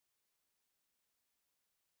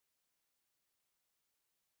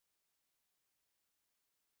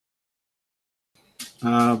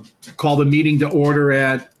Call the meeting to order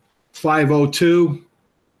at 5:02.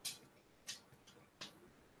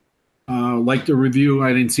 Like to review,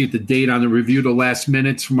 I didn't see the date on the review, the last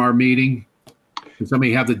minutes from our meeting. Does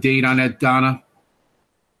somebody have the date on that, Donna?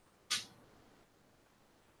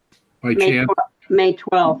 By chance? May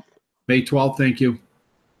 12th. May 12th, thank you.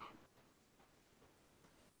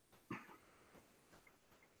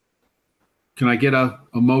 Can I get a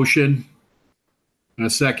motion and a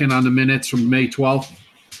second on the minutes from May 12th?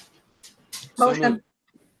 Motion.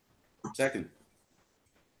 Second.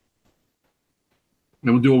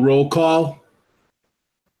 And we'll do a roll call.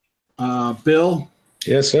 Bill?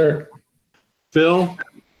 Yes, sir. Phil?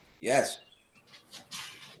 Yes.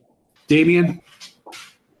 Damien? Is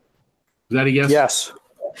that a yes? Yes.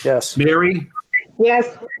 Yes. Mary?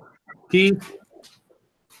 Yes. Keith?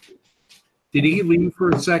 Did he leave for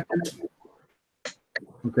a second?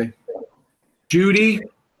 Okay. Judy?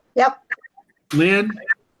 Yep. Lynn?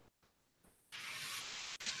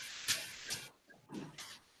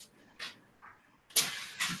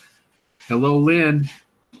 Hello, Lynn.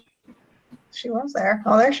 She was there.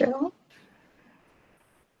 Oh, there she is.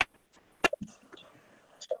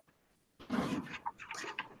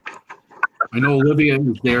 I know Olivia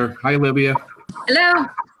is there. Hi, Olivia. Hello.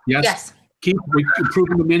 Yes? Yes. Keith, we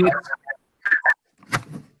approving the minutes?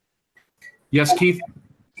 Yes, Keith?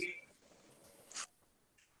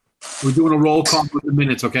 We're doing a roll call with the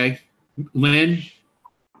minutes, okay? Lynn?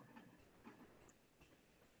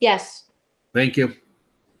 Yes. Thank you.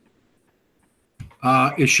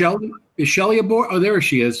 Is Shelley aboard? Oh, there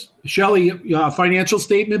she is. Shelley, financial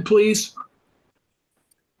statement, please.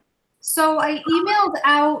 So I emailed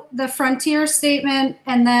out the Frontier statement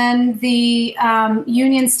and then the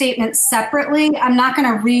Union statement separately. I'm not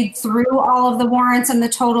going to read through all of the warrants and the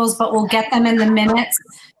totals, but we'll get them in the minutes.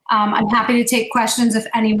 I'm happy to take questions if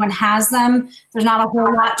anyone has them. There's not a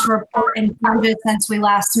whole lot to report in budget since we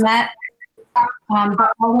last met.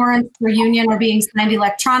 But all warrants for Union are being signed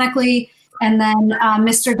electronically. And then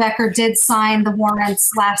Mr. Decker did sign the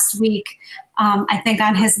warrants last week, I think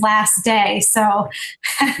on his last day. So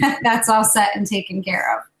that's all set and taken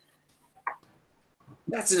care of.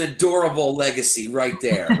 That's an adorable legacy right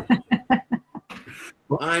there.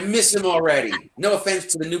 I miss him already. No offense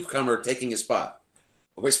to the newcomer taking his spot.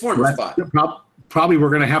 Or his former spot. Probably we're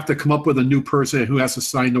going to have to come up with a new person who has to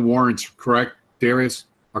sign the warrants, correct, Darius?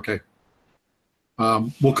 Okay.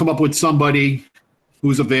 We'll come up with somebody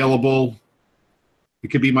who's available. It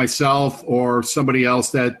could be myself or somebody else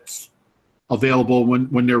that's available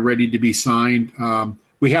when they're ready to be signed.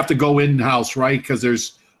 We have to go in-house, right? Because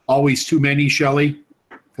there's always too many, Shelley,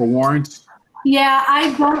 for warrants. Yeah,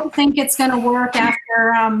 I don't think it's going to work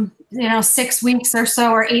after 6 weeks or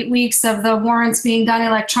so or 8 weeks of the warrants being done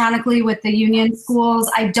electronically with the Union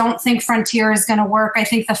schools. I don't think Frontier is going to work. I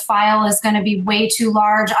think the file is going to be way too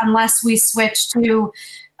large unless we switch to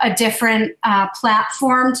a different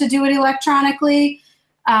platform to do it electronically.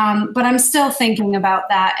 But I'm still thinking about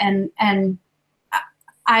that, and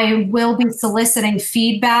I will be soliciting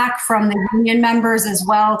feedback from the Union members as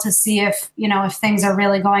well to see if things are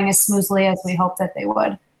really going as smoothly as we hope that they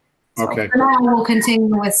would. So Okay. for now, we'll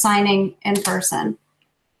continue with signing in person.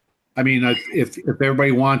 I mean, if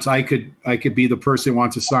everybody wants, I could be the person who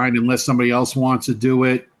wants to sign unless somebody else wants to do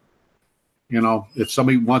it. If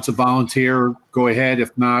somebody wants to volunteer, go ahead.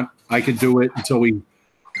 If not, I could do it until we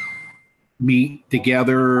meet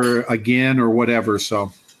together again or whatever.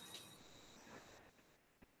 So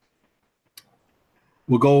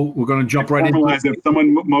we're going to jump right into it. If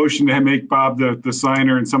someone motioned to make Bob the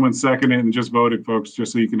signer and someone seconded it and just voted, folks,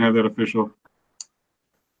 just so you can have that official.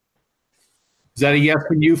 Is that a yes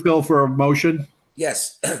from you, Phil, for a motion?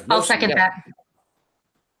 Yes. I'll second that.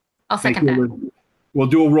 I'll second Thank you, that. Lynn. We'll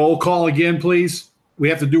do a roll call again, please. We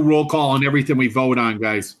have to do roll call on everything we vote on,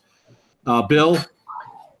 guys. Bill?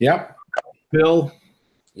 Yep. Bill?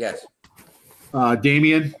 Yes.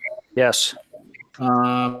 Damien? Yes.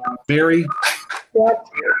 Mary?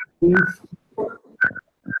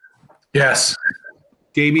 Yes.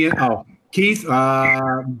 Damien? Oh, Keith?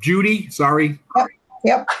 Judy? Sorry.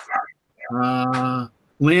 Yep.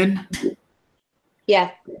 Lynn?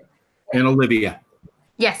 Yeah. And Olivia?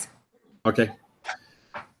 Yes. Okay.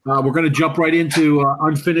 We're going to jump right into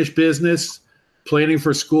unfinished business, planning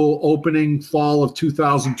for school opening fall of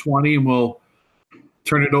 2020, and we'll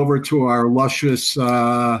turn it over to our luscious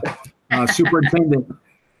superintendent.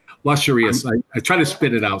 Luxurious. I try to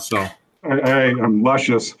spit it out, so. I'm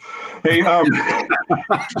luscious. Hey,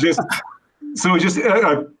 just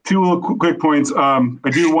two little quick points. I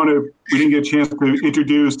do want to, we didn't get a chance to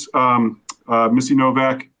introduce Missy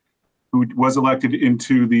Novak, who was elected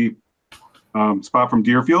into the spot from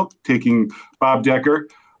Deerfield, taking Bob Decker.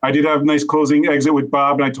 I did have a nice closing exit with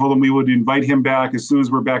Bob, and I told him we would invite him back as soon as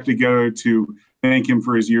we're back together to thank him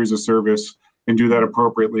for his years of service and do that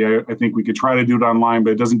appropriately. I think we could try to do it online,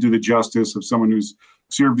 but it doesn't do the justice of someone who's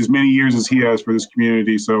served as many years as he has for this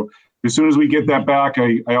community. So as soon as we get that back,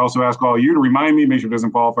 I also ask all of you to remind me, make sure it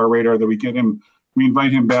doesn't fall off our radar, that we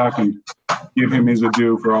invite him back and give him his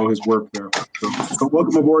due for all his work there. So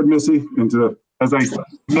welcome aboard, Missy. And as I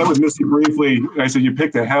met with Missy briefly, I said, you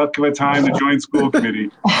picked a heck of a time to join school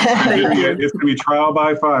committee. It's going to be trial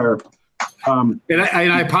by fire. And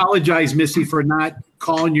I apologize, Missy, for not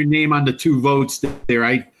calling your name on the 2 votes there.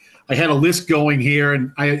 I had a list going here,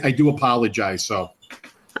 and I do apologize. So,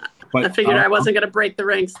 but I figured I wasn't going to break the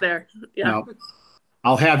ranks there. Yeah. No,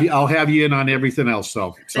 I'll have you in on everything else.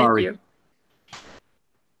 So sorry. Thank you.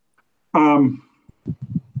 All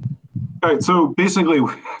right. So basically,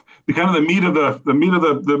 the meat of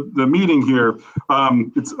the meeting here.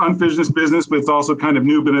 It's unfinished business, but it's also kind of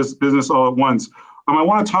new business all at once. I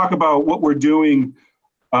want to talk about what we're doing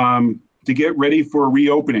to get ready for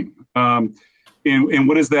reopening, and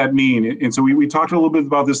what does that mean? And so we talked a little bit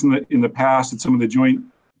about this in the past at some of the joint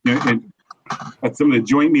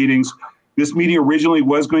meetings. This meeting originally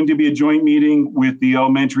was going to be a joint meeting with the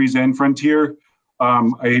elementaries and Frontier.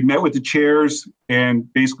 I met with the chairs,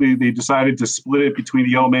 and basically they decided to split it between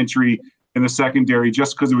the elementary and the secondary,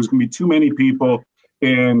 just because there was going to be too many people,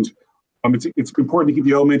 and it's important to keep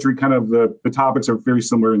the elementary kind of the topics are very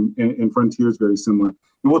similar, and Frontier is very similar.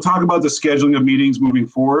 And we'll talk about the scheduling of meetings moving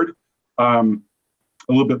forward a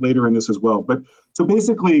little bit later in this as well. But so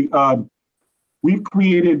basically, we've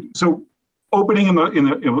created opening let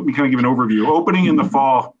me kind of give an overview. Opening in the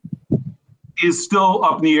fall is still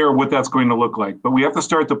up in the air what that's going to look like, but we have to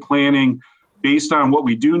start the planning based on what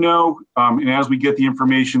we do know, and as we get the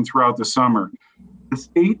information throughout the summer. The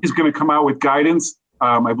state is going to come out with guidance.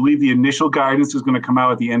 I believe the initial guidance is going to come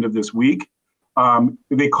out at the end of this week.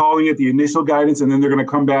 They're calling it the initial guidance, and then they're going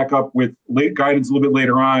to come back up with late guidance a little bit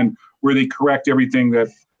later on, where they correct everything that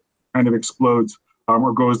kind of explodes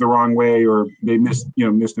or goes the wrong way, or they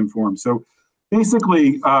misinform. So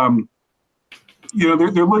basically,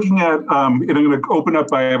 they're looking at, and I'm going to open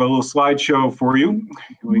up, I have a little slideshow for you.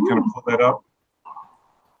 Let me kind of pull that up.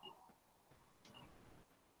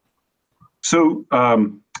 So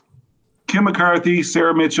Kim McCarthy,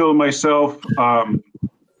 Sarah Mitchell, myself,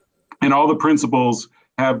 and all the principals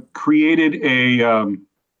have created a, I'm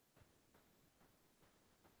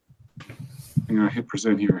going to hit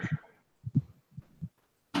present here.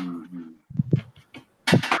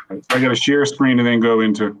 I got to share screen and then go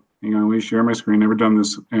into, hang on, let me share my screen. Never done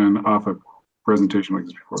this off a presentation like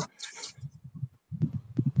this before.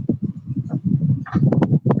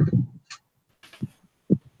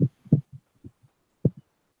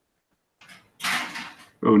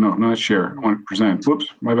 Oh, no, not share. I want to present. Whoops,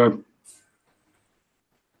 my bad.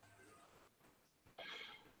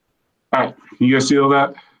 All right, you guys see all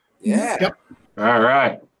that? Yeah. Yep. All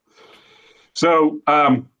right. So,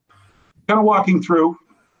 kind of walking through.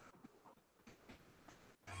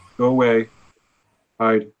 Go away.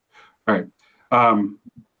 Hide. All right.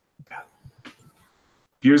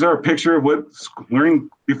 Here's our picture of what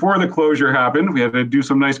learning before the closure happened. We had to do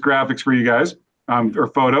some nice graphics for you guys, or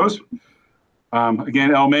photos.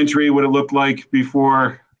 Again, elementary, what it looked like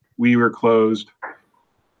before we were closed.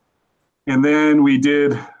 And then we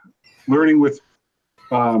did learning with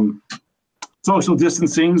social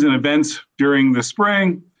distancings and events during the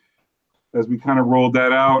spring as we kind of rolled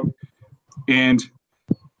that out. And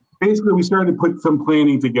basically we started to put some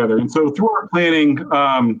planning together. And so through our planning,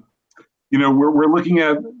 we're looking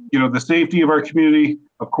at, the safety of our community,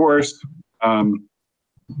 of course.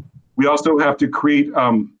 We also have to create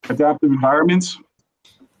adaptive environments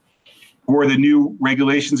for the new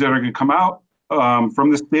regulations that are going to come out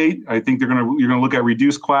from the state. I think you're going to look at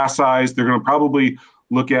reduced class size. They're going to probably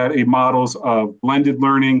look at models of blended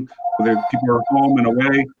learning, where people are home and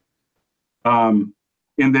away,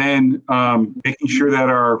 and then making sure that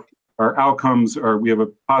our outcomes we have a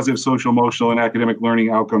positive social, emotional, and academic learning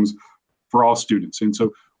outcomes for all students. And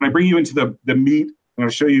so when I bring you into the meat, I'm going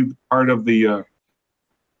to show you part of the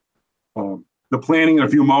planning in a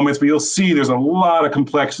few moments, but you'll see there's a lot of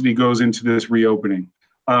complexity goes into this reopening.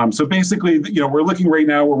 So basically, we're looking right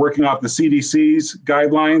now, we're working off the CDC's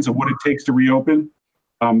guidelines of what it takes to reopen,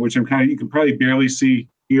 which you can probably barely see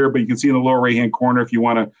here, but you can see in the lower right-hand corner, if you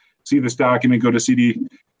want to see this document, go to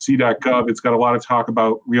cdc.gov. It's got a lot of talk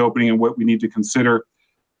about reopening and what we need to consider.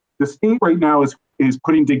 The state right now is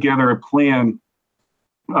putting together a plan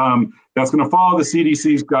that's going to follow the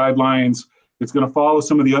CDC's guidelines. It's going to follow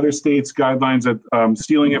some of the other states' guidelines that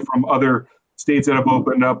stealing it from other states that have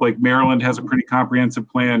opened up, like Maryland has a pretty comprehensive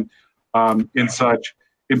plan and such.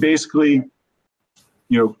 And basically,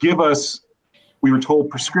 give us, we were told,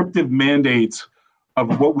 prescriptive mandates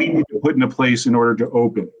of what we need to put into place in order to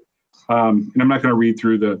open. And I'm not going to read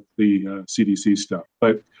through the CDC stuff,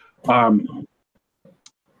 but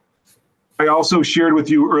I also shared with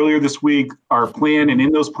you earlier this week our plan, and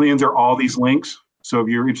in those plans are all these links. So if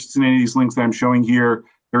you're interested in any of these links that I'm showing here,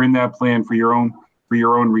 they're in that plan for your own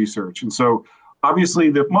research. And so obviously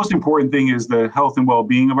the most important thing is the health and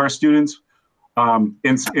well-being of our students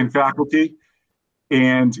and faculty.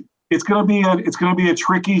 And it's going to be a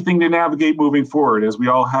tricky thing to navigate moving forward, as we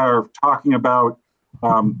all are talking about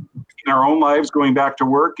in our own lives, going back to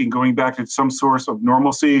work and going back to some source of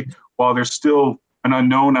normalcy, while there's still an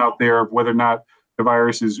unknown out there of whether or not the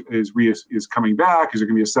virus is coming back. Is there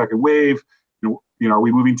going to be a second wave? Are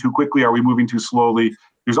we moving too quickly? Are we moving too slowly?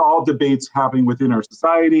 There's all debates happening within our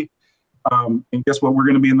society. And guess what? We're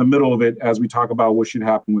going to be in the middle of it as we talk about what should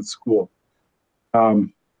happen with school.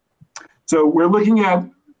 So we're looking at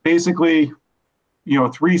basically,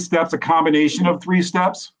 3 steps, a combination of 3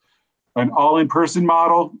 steps, an all in-person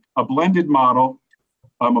model, a blended model.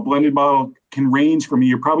 A blended model can range from,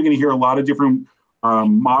 you're probably going to hear a lot of different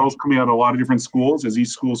models coming out of a lot of different schools, as each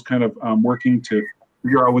school's kind of working to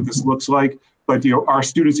figure out what this looks like. But our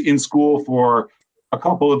students in school for a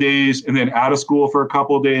couple of days and then out of school for a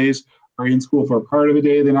couple of days, are in school for a part of a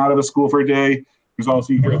day, then out of school for a day. There's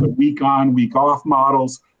also the week on, week off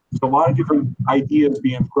models. There's a lot of different ideas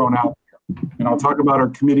being thrown out there. And I'll talk about our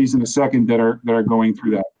committees in a second that are going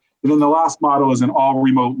through that. And then the last model is an all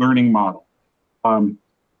remote learning model.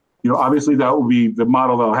 Obviously that will be the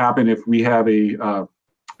model that will happen if we have a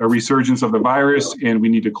resurgence of the virus and we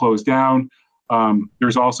need to close down.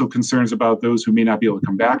 There's also concerns about those who may not be able to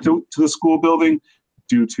come back to the school building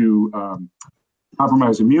due to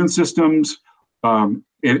compromised immune systems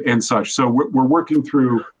and such. So we're working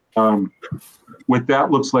through what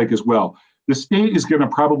that looks like as well. The state is going to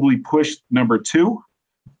probably push number 2,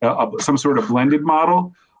 some sort of blended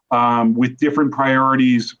model with different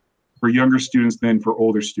priorities for younger students than for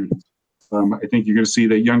older students. I think you're going to see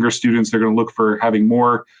that younger students, they're going to look for having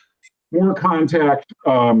more contact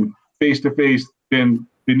face-to-face than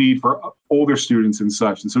the need for older students and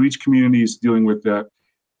such. And so each community is dealing with that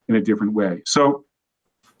in a different way. So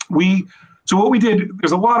what we did,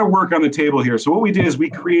 there's a lot of work on the table here. So what we did is we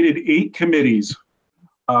created 8 committees.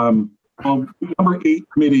 Number 8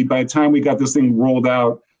 committee, by the time we got this thing rolled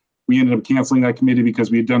out, we ended up canceling that committee because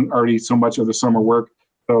we had done already so much of the summer work.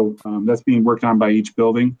 So that's being worked on by each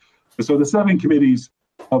building. So the 7 committees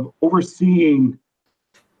of overseeing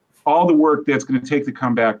all the work that's going to take to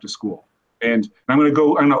come back to school. And I'm going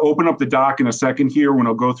to open up the doc in a second here when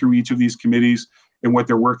I'll go through each of these committees and what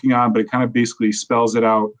they're working on, but it kind of basically spells it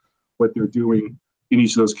out what they're doing in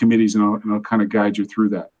each of those committees, and I'll kind of guide you through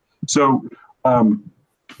that. So I'll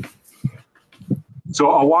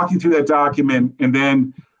walk you through that document, and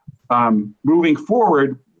then moving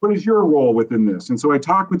forward, what is your role within this? And so I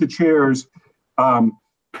talked with the chairs.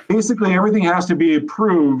 Basically, everything has to be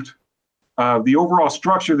approved. The overall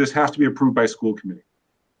structure of this has to be approved by school committee.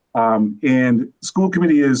 And school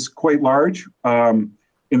committee is quite large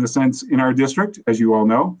in the sense in our district, as you all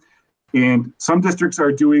know. And some districts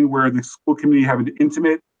are doing where the school committee have an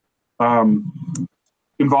intimate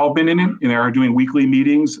involvement in it, and they are doing weekly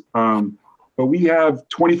meetings. But we have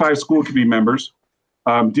 25 school committee members,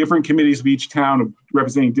 different committees of each town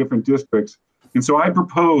representing different districts. And so I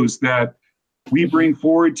propose that we bring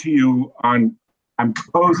forward to you I'm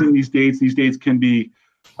proposing these dates. These dates can be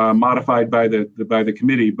modified by the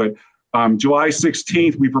committee, but July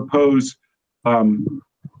 16th, we propose,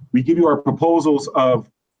 we give you our proposals of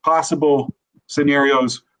possible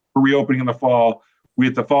scenarios for reopening in the fall,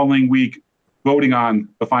 with the following week voting on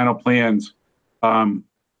the final plans of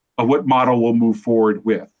what model we'll move forward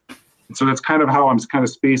with. And so that's kind of how I'm kind of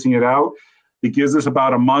spacing it out. It gives us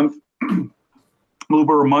about a month, a little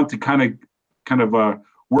over a month to kind of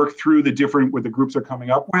work through what the groups are coming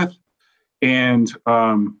up with, and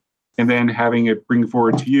then having it bring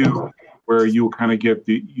forward to you, where you'll kind of get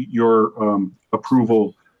your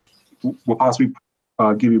approval. We'll possibly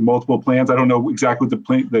give you multiple plans. I don't know exactly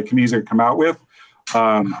what the committees are come out with,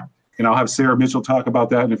 and I'll have Sarah Mitchell talk about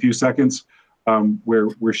that in a few seconds,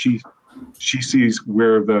 where she sees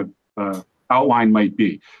where the outline might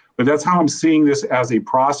be. But that's how I'm seeing this as a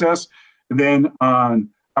process. And then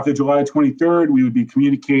after July 23rd, we would be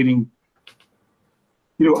communicating,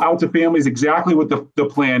 out to families exactly what the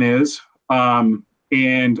plan is.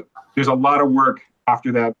 And there's a lot of work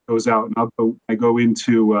after that goes out. And I'm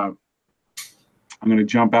going to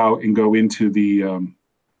jump out and go into the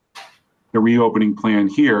the reopening plan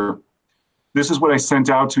here. This is what I sent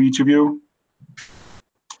out to each of you.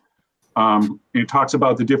 It talks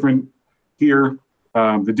about the different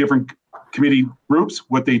the different committee groups,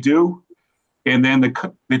 what they do, and then the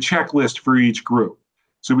checklist for each group.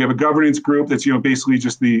 So we have a governance group that's basically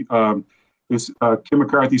just the Kim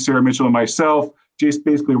McCarthy, Sarah Mitchell, and myself. Just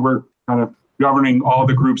basically we're kind of governing all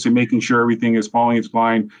the groups and making sure everything is falling its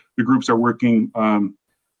line. The groups are working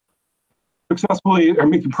successfully, are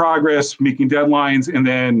making progress, making deadlines, and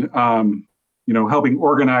then helping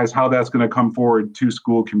organize how that's going to come forward to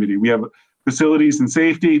school committee. We have facilities and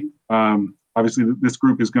safety. Obviously, this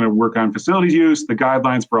group is going to work on facilities use, the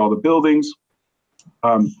guidelines for all the buildings,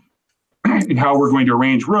 and how we're going to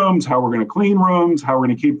arrange rooms, how we're going to clean rooms, how we're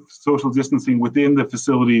going to keep social distancing within the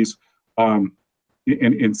facilities and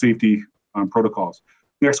safety protocols.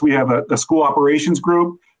 Next, we have a school operations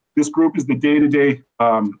group. This group is the day-to-day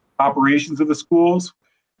operations of the schools.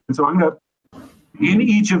 And so I'm going to, in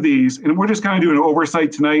each of these, and we're just kind of doing an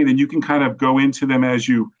oversight tonight, and you can kind of go into them as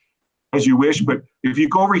you wish. But if you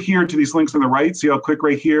go over here to these links on the right, see I'll click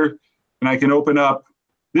right here, and I can open up.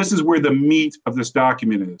 This is where the meat of this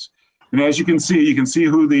document is. And as you can see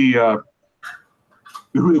who the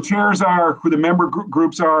chairs are, who the member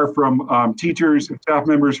groups are from teachers and staff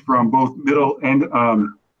members from both middle and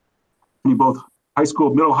both high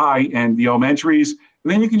school, middle, high, and the elementaries.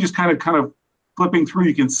 And then you can just kind of flipping through,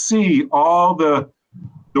 you can see all the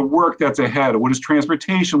work that's ahead. What does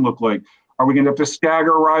transportation look like? Are we going to have to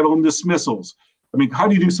stagger arrival and dismissals? I mean, how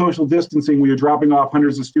do you do social distancing when you're dropping off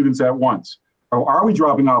hundreds of students at once? Or are we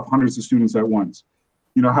dropping off hundreds of students at once?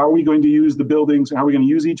 How are we going to use the buildings? How are we going to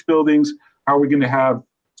use each buildings? How are we going to have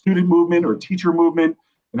student movement or teacher movement?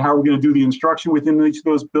 And how are we going to do the instruction within each of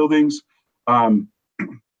those buildings? Obviously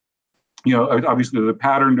the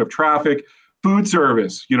pattern of traffic. Food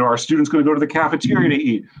service, are students going to go to the cafeteria to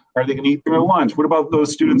eat? Are they going to eat their lunch? What about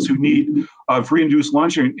those students who need free and reduced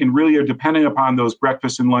lunch and really are dependent upon those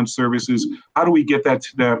breakfast and lunch services? How do we get that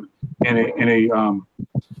to them in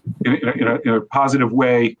a positive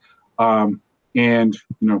way? And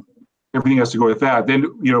everything has to go with that. Then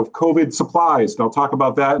COVID supplies. And I'll talk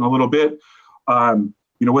about that in a little bit.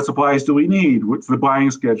 What supplies do we need? What's the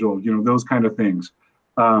buying schedule? Those kind of things.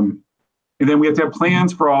 And then we have to have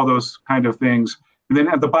plans for all those kind of things. And then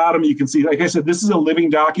at the bottom, you can see, like I said, this is a living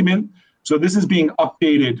document. So this is being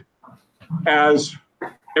updated as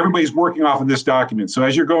everybody's working off of this document. So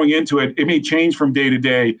as you're going into it, it may change from day to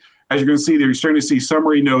day. As you're going to see, you're starting to see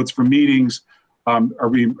summary notes from meetings are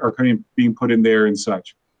being put in there and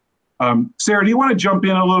such. Sarah, do you want to jump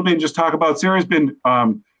in a little bit and just talk about, Sarah's been,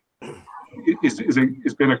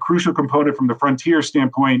 it's been a crucial component from the Frontier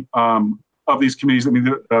standpoint of these committees. I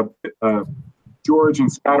mean, George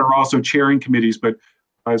and Scott are also chairing committees, but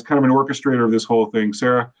as kind of an orchestrator of this whole thing.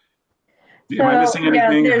 Sarah, am I missing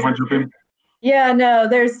anything? You want to jump in? Yeah, no,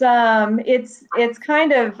 there's it's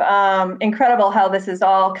kind of incredible how this is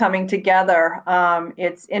all coming together.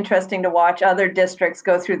 It's interesting to watch other districts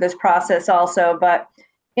go through this process also, but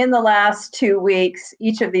in the last 2 weeks,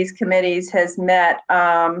 each of these committees has met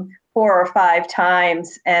 4 or 5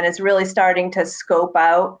 times and is really starting to scope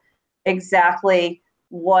out exactly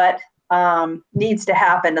what needs to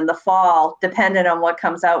happen in the fall, dependent on what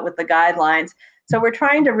comes out with the guidelines. So we're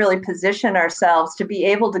trying to really position ourselves to be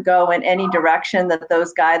able to go in any direction that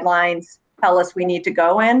those guidelines tell us we need to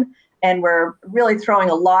go in. And we're really throwing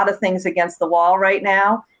a lot of things against the wall right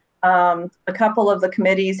now. A couple of the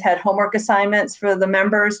committees had homework assignments for the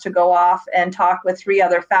members to go off and talk with 3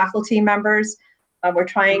 other faculty members. We're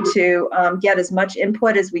trying to get as much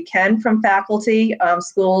input as we can from faculty.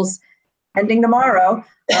 Schools ending tomorrow.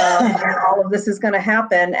 All of this is going to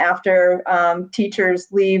happen after teachers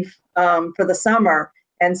leave for the summer.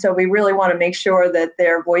 And so we really want to make sure that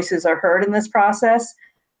their voices are heard in this process.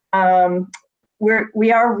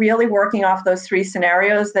 We are really working off those 3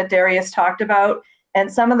 scenarios that Darius talked about. And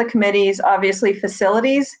some of the committees, obviously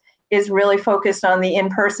facilities, is really focused on the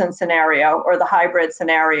in-person scenario or the hybrid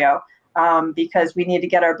scenario because we need to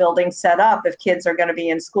get our buildings set up if kids are going to be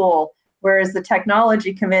in school. Whereas the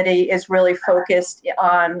technology committee is really focused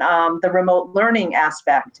on the remote learning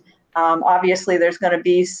aspect. Obviously, there's going to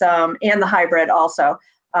be some, and the hybrid also,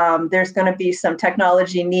 there's going to be some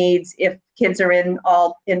technology needs if kids are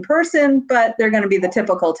all in person, but they're going to be the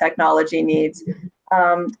typical technology needs.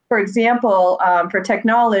 For example, for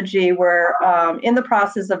technology, we're in the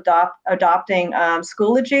process of adopting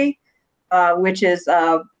Schoology, which is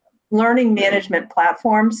a learning management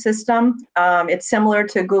platform system. It's similar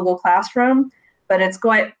to Google Classroom, but it's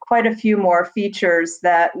quite a few more features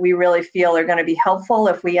that we really feel are going to be helpful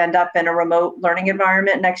if we end up in a remote learning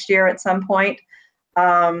environment next year at some point.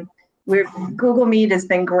 Google Meet has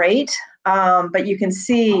been great, but you can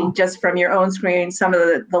see just from your own screen some of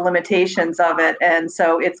the limitations of it. And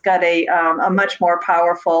so it's got a much more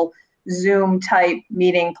powerful Zoom type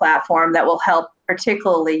meeting platform that will help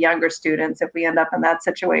particularly younger students if we end up in that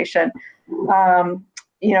situation.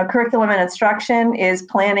 Curriculum and instruction is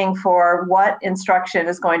planning for what instruction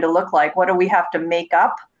is going to look like. What do we have to make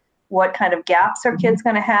up? What kind of gaps are kids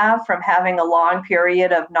going to have from having a long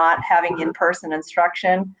period of not having in-person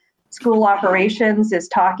instruction? School operations is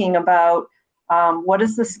talking about what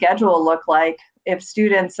does the schedule look like if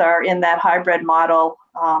students are in that hybrid model.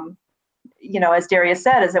 As Darius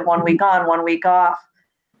said, is it 1 week on, 1 week off?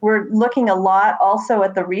 We're looking a lot also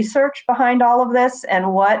at the research behind all of this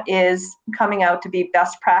and what is coming out to be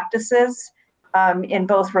best practices in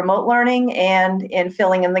both remote learning and in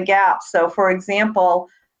filling in the gaps. So for example,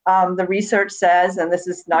 the research says, and this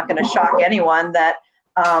is not going to shock anyone, that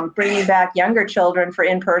bringing back younger children for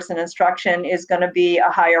in-person instruction is going to be a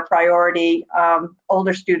higher priority.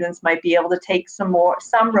 Older students might be able to take some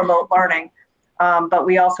remote learning, but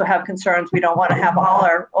we also have concerns. We don't want to have all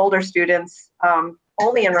our older students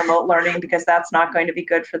only in remote learning because that's not going to be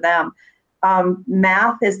good for them.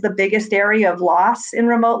 Math is the biggest area of loss in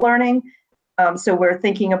remote learning. So we're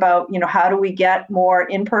thinking about, how do we get more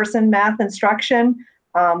in-person math instruction?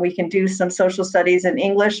 We can do some social studies and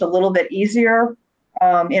English a little bit easier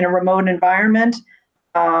in a remote environment.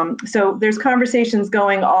 So there's conversations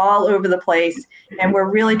going all over the place, and we're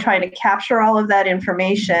really trying to capture all of that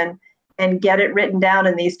information and get it written down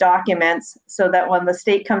in these documents so that when the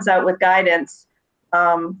state comes out with guidance,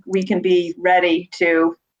 we can be ready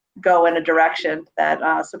to go in a direction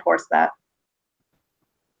that supports that.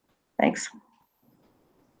 Thanks.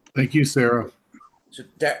 Thank you, Sarah. So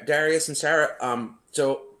Darius and Sarah,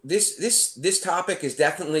 so this topic is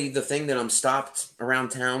definitely the thing that I'm stopped around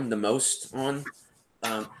town the most on,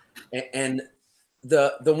 and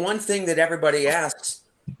the one thing that everybody asks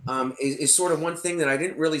is sort of one thing that I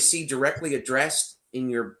didn't really see directly addressed in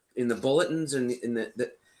the bulletins and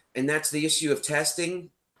and that's the issue of testing,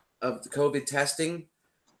 of the COVID testing,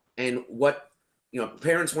 and what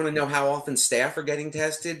parents want to know how often staff are getting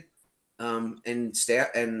tested, and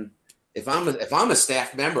if I'm a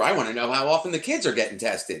staff member, I want to know how often the kids are getting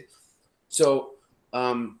tested. So,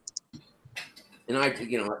 so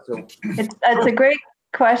it's a great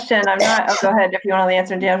question. I'm not. Oh, go ahead if you want to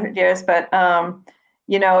answer, Darius. But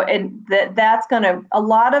and that's going to. A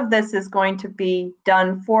lot of this is going to be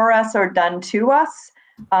done for us or done to us,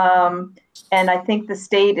 and I think the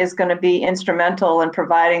state is going to be instrumental in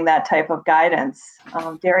providing that type of guidance.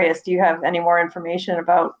 Darius, do you have any more information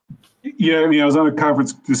about? Yeah, I was on a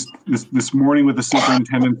conference this morning with the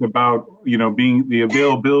superintendent about, being the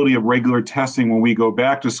availability of regular testing when we go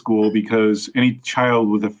back to school, because any child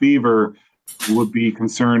with a fever would be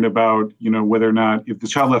concerned about, whether or not, if the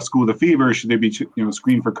child left school with a fever, should they be,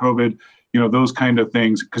 screened for COVID, those kind of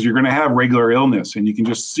things, because you're going to have regular illness, and you can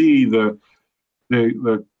just see the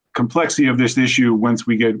complexity of this issue once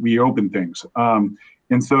we reopen things.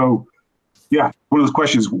 And so, yeah, one of those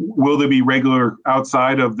questions: will there be regular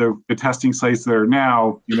outside of the testing sites that are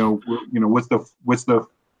now? What's the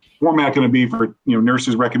format going to be for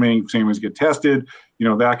nurses recommending families get tested?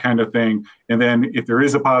 That kind of thing. And then if there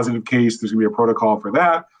is a positive case, there's going to be a protocol for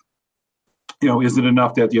that. Is it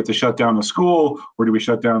enough that you have to shut down the school, or do we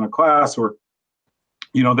shut down a class, or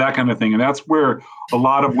that kind of thing? And that's where a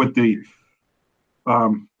lot of what the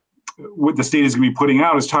state is going to be putting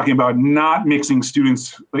out is talking about not mixing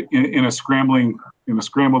students in a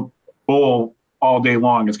scrambled bowl all day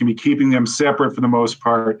long. It's going to be keeping them separate for the most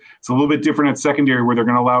part. It's a little bit different at secondary, where they're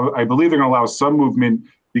going to allow, I believe they're going to allow some movement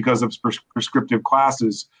because of prescriptive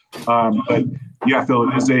classes. But yeah, Phil,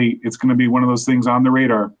 it's going to be one of those things on the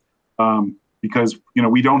radar, because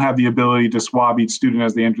we don't have the ability to swab each student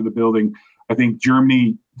as they enter the building. I think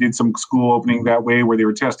Germany did some school opening that way, where they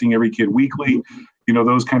were testing every kid weekly.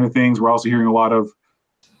 Those kind of things. We're also hearing a lot of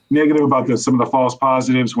negative about some of the false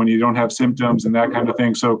positives when you don't have symptoms and that kind of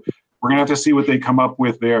thing. So we're going to have to see what they come up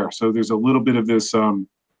with there. So there's a little bit of this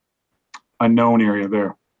unknown area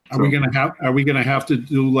there. Are we going to have to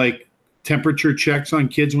do like temperature checks on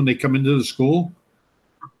kids when they come into the school?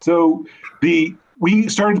 So we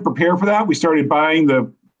started to prepare for that. We started buying the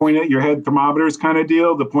point at your head thermometers kind of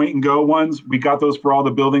deal, the point and go ones. We got those for all the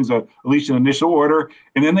buildings, at least in initial order.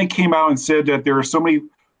 And then they came out and said that there are so many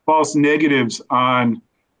false negatives on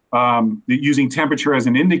using temperature as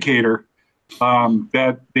an indicator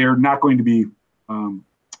that they're not going to be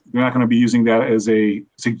using that as a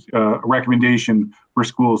recommendation for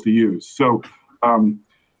schools to use. So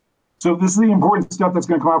so this is the important stuff that's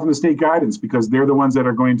going to come out from the state guidance, because they're the ones that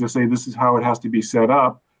are going to say this is how it has to be set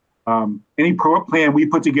up. Any plan we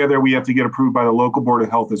put together, we have to get approved by the local board of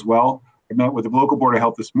health as well. I met with the local board of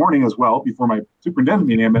health this morning as well. Before my superintendent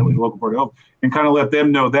meeting, I met with the local board of health and kind of let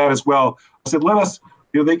them know that as well. I said, let us,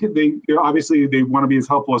 obviously they want to be as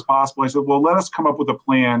helpful as possible. I said, well, let us come up with a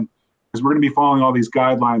plan because we're going to be following all these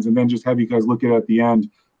guidelines and then just have you guys look at it at the end.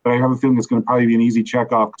 But I have a feeling it's going to probably be an easy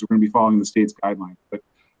check off because we're going to be following the state's guidelines. But,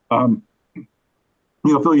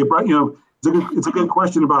 Phil, you brought, it's a good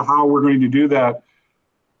question about how we're going to do that.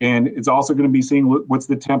 And it's also going to be seeing what's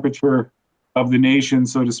the temperature of the nation,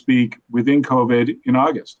 so to speak, within COVID in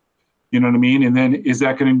August. You know what I mean? And then is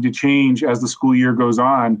that going to change as the school year goes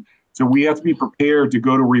on? So we have to be prepared to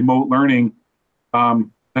go to remote learning.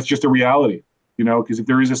 That's just a reality, because if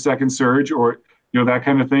there is a second surge or, that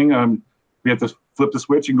kind of thing, we have to flip the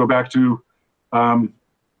switch and go back to,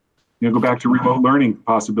 remote learning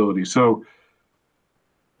possibilities. So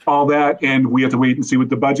all that, and we have to wait and see what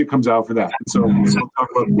the budget comes out for that. And so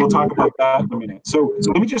we'll talk about that in a minute. So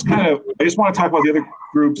let me just I just want to talk about the other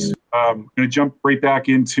groups. I'm going to jump right back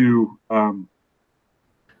into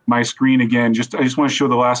my screen again. I just want to show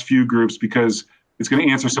the last few groups because it's going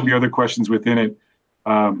to answer some of your other questions within it.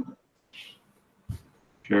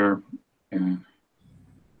 Share and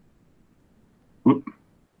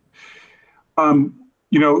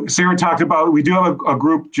Sarah talked about, we do have a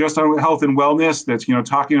group just on health and wellness that's,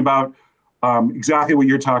 talking about exactly what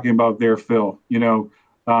you're talking about there, Phil.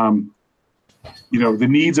 The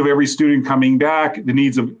needs of every student coming back, the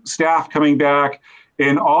needs of staff coming back,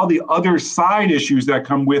 and all the other side issues that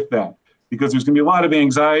come with that. Because there's going to be a lot of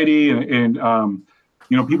anxiety and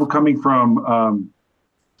people coming from,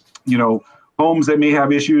 homes that may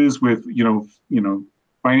have issues with,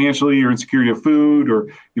 financially or insecurity of food or,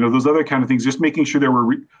 those other kind of things, just making sure that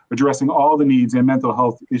we're addressing all the needs and mental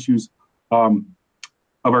health issues of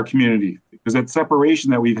our community. Because that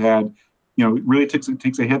separation that we've had, really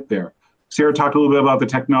takes a hit there. Sarah talked a little bit about the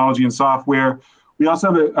technology and software. We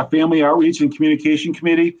also have a family outreach and communication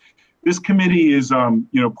committee. This committee is,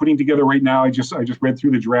 putting together right now, I just read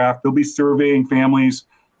through the draft. They'll be surveying families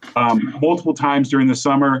multiple times during the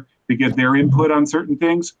summer to get their input on certain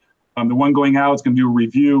things. The one going out is going to do a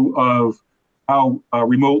review of how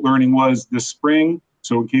remote learning was this spring.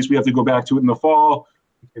 So in case we have to go back to it in the fall,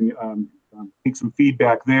 we can take some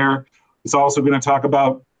feedback there. It's also going to talk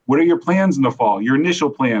about what are your plans in the fall, your initial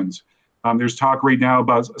plans. There's talk right now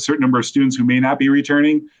about a certain number of students who may not be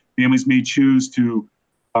returning. Families may choose to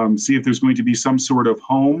see if there's going to be some sort of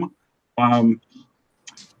home, some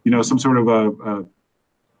sort of a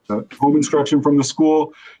home instruction from the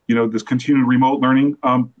school, this continued remote learning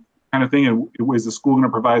kind of thing, and is the school going to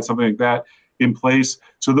provide something like that in place?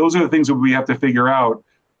 So those are the things that we have to figure out.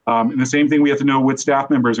 And the same thing, we have to know what staff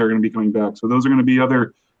members are going to be coming back. So those are going to be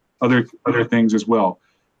other things as well.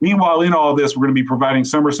 Meanwhile, in all this, we're going to be providing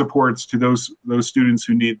summer supports to those students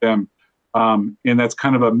who need them. And that's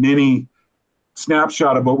kind of a mini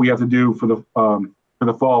snapshot of what we have to do for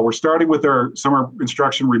the fall. We're starting with our summer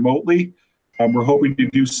instruction remotely. We're hoping to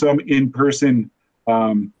do some in-person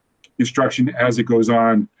instruction as it goes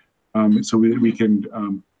on. So we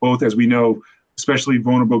can both, as we know, especially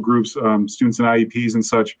vulnerable groups, students in IEPs and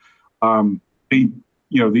such, the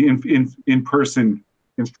in-person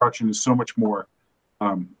instruction is so much more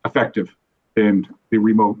effective than the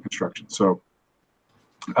remote instruction. So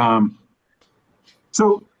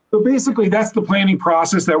basically that's the planning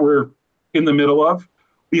process that we're in the middle of.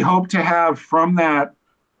 We hope to have from that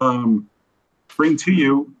bring to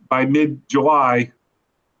you by mid-July.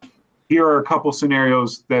 Here are a couple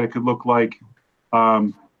scenarios that it could look like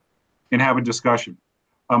and have a discussion.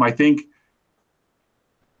 I think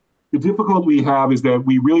the difficulty we have is that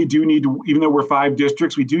we really do need to, even though we're 5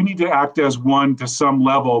 districts, we do need to act as one to some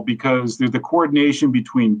level because there's the coordination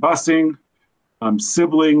between busing,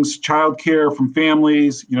 siblings, childcare from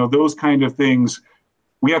families, those kind of things.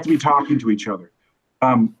 We have to be talking to each other.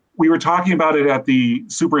 We were talking about it at the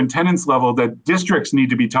superintendent's level that districts need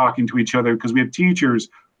to be talking to each other because we have teachers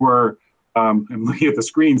who are, I'm looking at the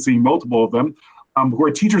screen, seeing multiple of them, who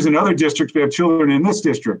are teachers in other districts, we have children in this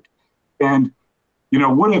district. And,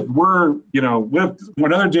 what if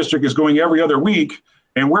one other district is going every other week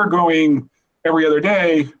and we're going every other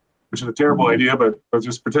day, which is a terrible idea, but let's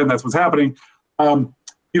just pretend that's what's happening. How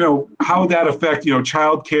would that affect,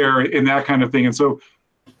 childcare and that kind of thing? And so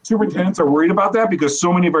superintendents are worried about that because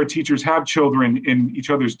so many of our teachers have children in each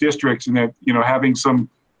other's districts and that, having some,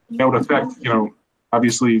 that would affect,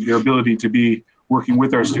 obviously their ability to be working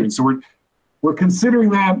with our students. So we're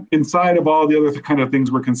considering that inside of all the other kind of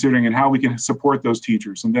things we're considering and how we can support those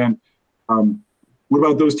teachers. And then what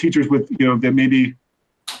about those teachers with, that maybe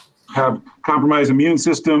have compromised immune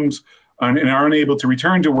systems, and are unable to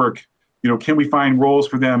return to work, can we find roles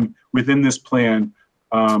for them within this plan?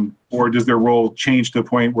 Or does their role change to the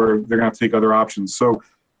point where they're gonna have to take other options? So,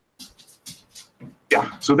 yeah,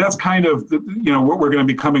 so that's kind of, what we're gonna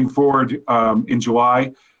be coming forward in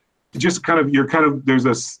July. Just there's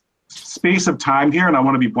a space of time here, and I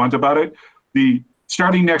wanna be blunt about it.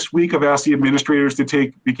 Starting next week, I've asked the administrators to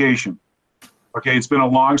take vacation. Okay, it's been a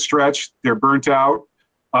long stretch. They're burnt out.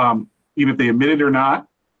 Even if they admit it or not,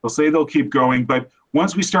 they'll say they'll keep going. But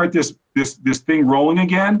once we start this thing rolling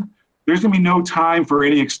again, there's gonna be no time for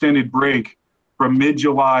any extended break from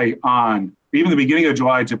mid-July on, even the beginning of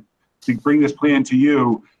July to bring this plan to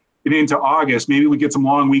you and into August. Maybe we get some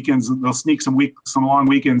long weekends. They'll sneak some long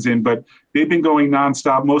weekends in, but they've been going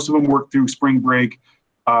nonstop. Most of them work through spring break,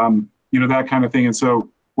 that kind of thing. And so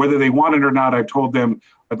whether they want it or not, I've told them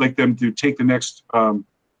I'd like them to take the next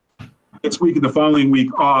week and the following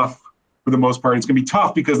week off for the most part. It's going to be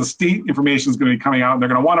tough because the state information is going to be coming out and they're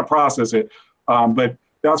going to want to process it. But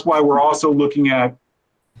that's why we're also looking at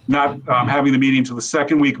not having the meeting until the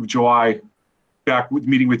second week of July,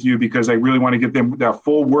 meeting with you, because I really want to get them that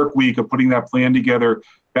full work week of putting that plan together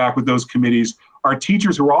back with those committees. Our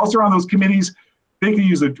teachers who are also on those committees, they can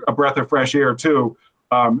use a breath of fresh air too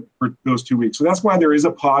for those 2 weeks. So that's why there is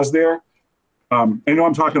a pause there. I know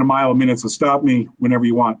I'm talking a mile a minute, so stop me whenever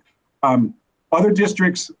you want. Other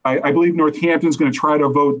districts, I believe Northampton's going to try to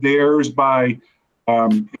vote theirs by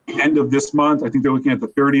the end of this month. I think they're looking at the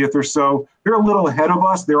 30th or so. They're a little ahead of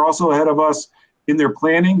us. They're also ahead of us in their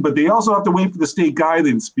planning, but they also have to wait for the state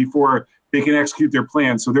guidance before they can execute their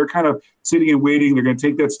plan. So they're kind of sitting and waiting. They're going to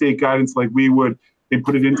take that state guidance like we would and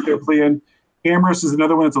put it into their plan. Amherst is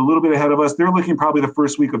another one that's a little bit ahead of us. They're looking probably the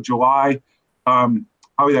first week of July,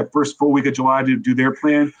 probably that first full week of July to do their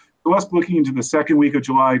plan. So us looking into the second week of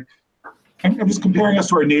July. I'm just comparing us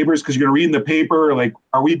to our neighbors because you're going to read in the paper, like,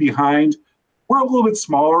 are we behind? We're a little bit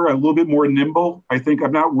smaller, a little bit more nimble. I think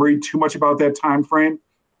I'm not worried too much about that time frame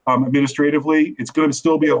administratively. It's going to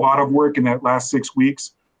still be a lot of work in that last 6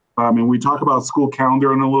 weeks. And we talk about school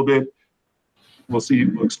calendar in a little bit. We'll see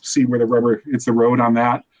where the rubber hits the road on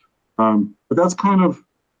that. But that's one of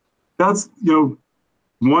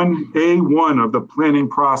the planning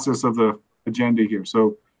process of the agenda here.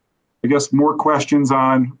 So I guess more questions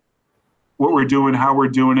on what we're doing, how we're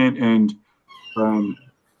doing it, and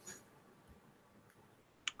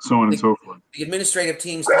so on and so forth. The administrative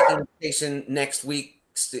team's taking vacation next week.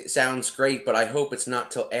 Sounds great, but I hope it's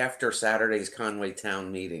not till after Saturday's Conway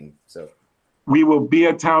town meeting. So we will be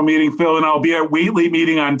at town meeting, Phil, and I'll be at Wheatley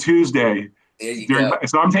meeting on Tuesday. There you go.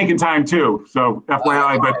 So I'm taking time too. So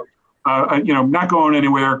FYI, but not going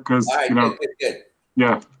anywhere because good.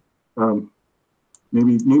 Yeah.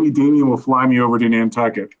 Maybe Damien will fly me over to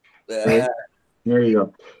Nantucket. Right? There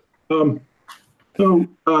you go. So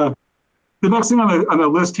the next thing on the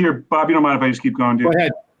list here, Bob, you don't mind if I just keep going, dude? Go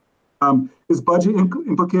ahead. Is budget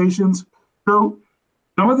implications. So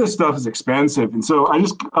some of this stuff is expensive. And so I'm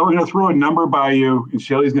going to throw a number by you, and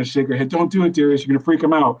Shelly's going to shake her head. Don't do it, Darius. You're going to freak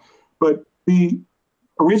them out. But the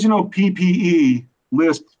original PPE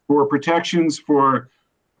list for protections for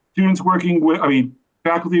students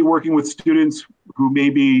faculty working with students who may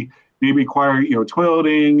require,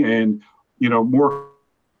 toileting and, more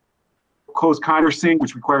close contact,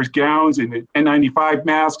 which requires gowns and N95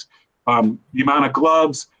 masks, the amount of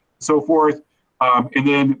gloves, so forth. And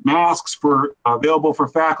then masks available for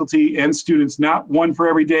faculty and students, not one for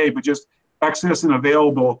every day, but just excess and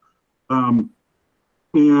available. And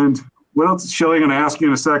what else is Shelley going to ask you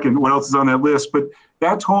in a second? What else is on that list? But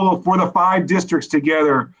that total for the 5 districts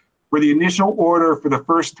together for the initial order for the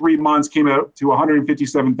first 3 months came out to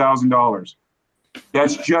 $157,000.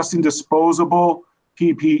 That's just in disposable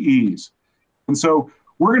PPEs. And so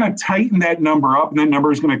we're going to tighten that number up, and that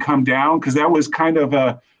number is going to come down because that was kind of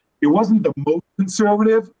it wasn't the most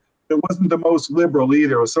conservative. It wasn't the most liberal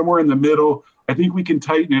either. It was somewhere in the middle. I think we can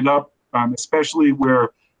tighten it up, especially where,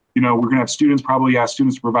 we're going to have students probably ask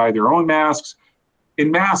students to provide their own masks.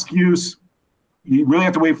 In mask use, you really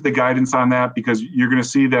have to wait for the guidance on that because you're going to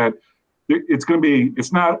see that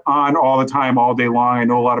it's not on all the time, all day long. I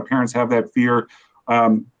know a lot of parents have that fear.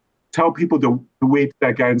 Tell people to wait till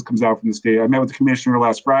that guidance comes out from the state. I met with the commissioner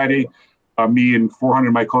last Friday, me and 400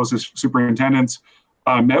 of my closest superintendents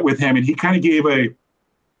met with him, and he kind of gave an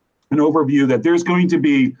overview that there's going to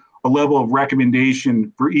be a level of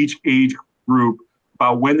recommendation for each age group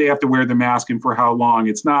about when they have to wear the mask and for how long.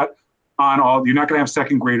 It's not on all, you're not going to have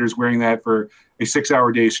second graders wearing that for a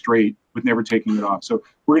 6-hour day straight with never taking it off. So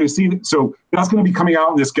we're going to see, so that's going to be coming out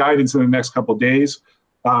in this guidance in the next couple of days.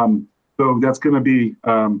 So that's going to be,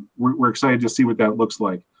 we're excited to see what that looks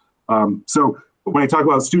like. So when I talk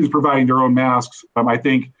about students providing their own masks, I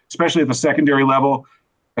think, especially at the secondary level,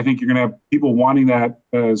 I think you're going to have people wanting that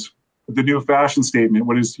as the new fashion statement.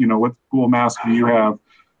 What is, what school mask do you have?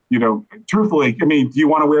 Truthfully, I mean, do you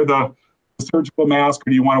want to wear the surgical mask, or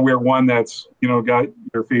do you want to wear one that's, got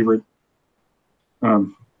your favorite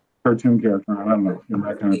cartoon character? I don't know,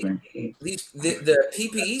 that kind of thing. The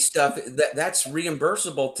PPE stuff, that's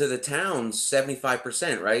reimbursable to the towns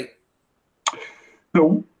 75%, right?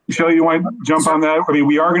 So, Shelley, you want to jump on that? I mean,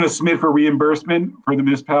 we are going to submit for reimbursement for the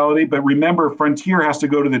municipality, but remember, Frontier has to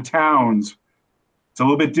go to the towns. It's a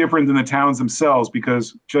little bit different than the towns themselves,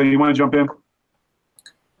 because, Shelley, you want to jump in?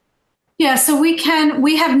 Yeah, so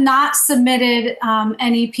we have not submitted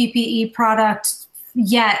any PPE product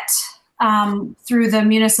yet through the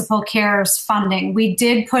municipal CARES funding. We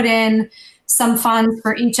did put in some funds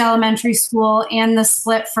for each elementary school and the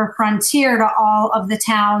split for Frontier to all of the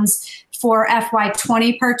towns for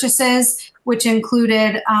FY20 purchases, which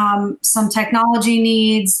included some technology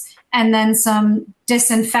needs and then some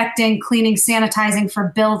disinfecting, cleaning, sanitizing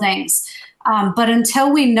for buildings. But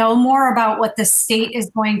until we know more about what the state is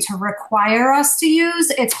going to require us to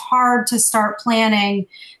use, it's hard to start planning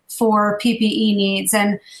for PPE needs.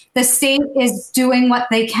 And the state is doing what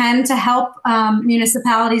they can to help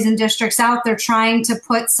municipalities and districts out. They're trying to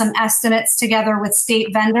put some estimates together with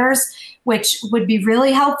state vendors, which would be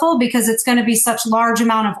really helpful because it's going to be such large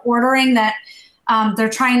amount of ordering that they're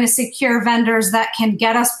trying to secure vendors that can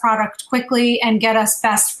get us product quickly and get us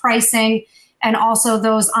best pricing, and also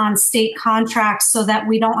those on state contracts, so that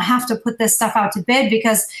we don't have to put this stuff out to bid,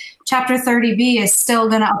 because Chapter 30B is still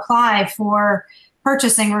going to apply for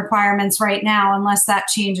purchasing requirements right now unless that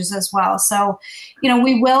changes as well. So,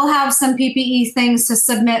 we will have some PPE things to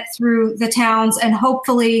submit through the towns, and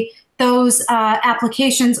hopefully those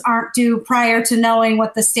applications aren't due prior to knowing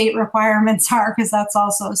what the state requirements are, because that's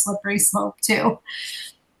also a slippery slope too.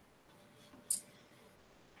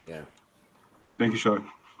 Yeah. Thank you, Shelley.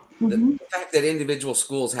 The fact that individual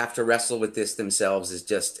schools have to wrestle with this themselves is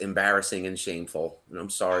just embarrassing and shameful. And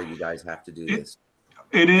I'm sorry you guys have to do this.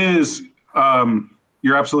 It is.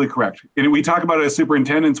 You're absolutely correct. And we talk about it as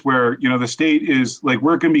superintendents where, the state is like,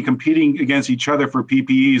 we're going to be competing against each other for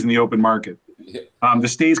PPEs in the open market. Yeah. The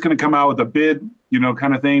state's going to come out with a bid,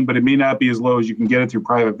 kind of thing, but it may not be as low as you can get it through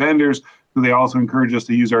private vendors. So they also encourage us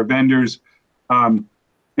to use our vendors. And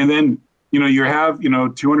then, you have,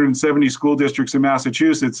 270 school districts in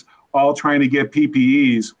Massachusetts all trying to get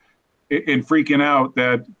PPEs and freaking out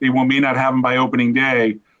that they may not have them by opening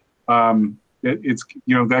day. It's,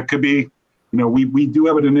 that could be, we do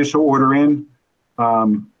have an initial order in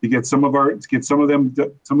to get some of it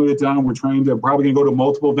done. We're probably going to go to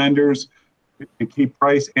multiple vendors to keep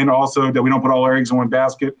price, and also that we don't put all our eggs in one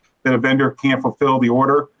basket, that a vendor can't fulfill the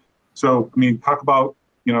order. So, talk about,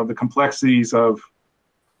 the complexities of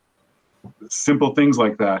simple things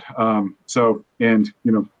like that. So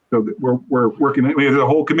we're working. There's a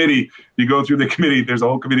whole committee. You go through the committee. There's a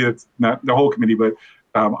whole committee that's not the whole committee, but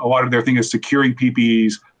a lot of their thing is securing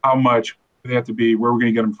PPEs. How much do they have to be? Where we're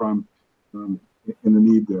going to get them from? And the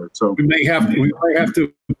need there. So we might have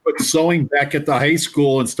to put sewing back at the high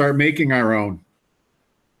school and start making our own.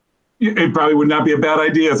 It probably would not be a bad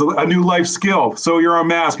idea. It's a new life skill. Sew your own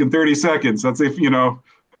mask in 30 seconds. That's if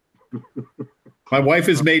My wife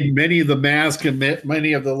has made many of the masks and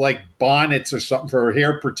many of the bonnets or something for her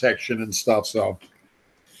hair protection and stuff. So,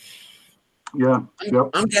 yeah. Yep.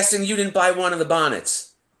 I'm guessing you didn't buy one of the bonnets.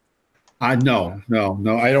 No.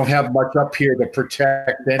 I don't have much up here to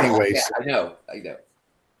protect anyway. Yeah, I know.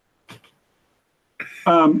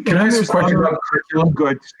 Can I ask a question about curriculum? Go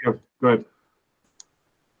ahead.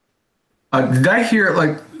 Did I hear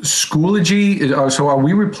Schoology? So are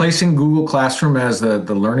we replacing Google Classroom as the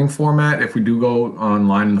learning format if we do go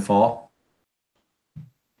online in the fall?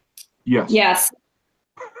 Yes. Yes.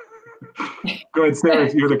 Go ahead, Sarah,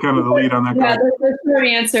 if you're the kind of the lead on that. Yeah, the short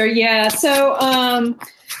answer. Yeah. So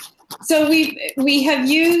we have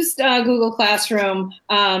used Google Classroom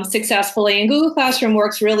successfully, and Google Classroom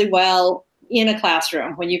works really well in a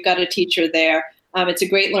classroom when you've got a teacher there. It's a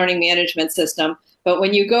great learning management system. But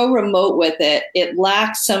when you go remote with it, it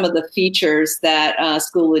lacks some of the features that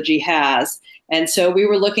Schoology has. And so we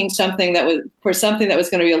were looking for something that was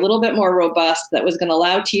going to be a little bit more robust, that was going to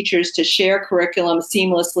allow teachers to share curriculum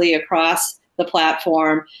seamlessly across the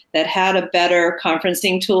platform, that had a better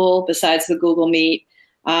conferencing tool besides the Google Meet,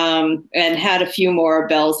 and had a few more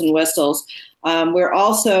bells and whistles. We're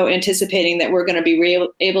also anticipating that we're going to be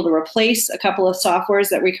able to replace a couple of softwares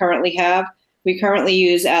that we currently have. We currently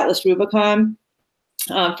use Atlas Rubicon.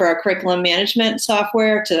 for our curriculum management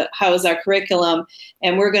software to house our curriculum.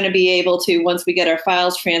 And we're going to be able to, once we get our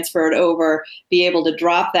files transferred over, be able to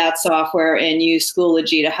drop that software and use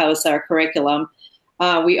Schoology to house our curriculum.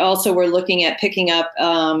 We also were looking at picking up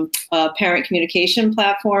a parent communication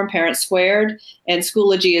platform, Parent Squared, and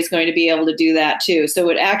Schoology is going to be able to do that too. So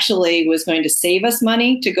it actually was going to save us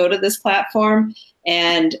money to go to this platform.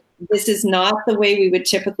 And this is not the way we would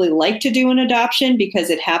typically like to do an adoption because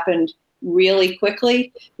it happened really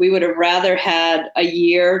quickly. We would have rather had a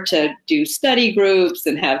year to do study groups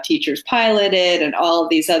and have teachers pilot it and all of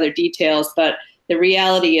these other details. But the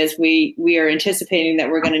reality is we are anticipating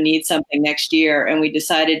that we're going to need something next year, and we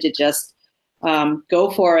decided to just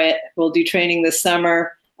go for it. We'll do training this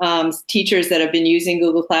summer. Teachers that have been using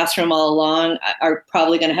Google Classroom all along are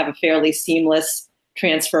probably going to have a fairly seamless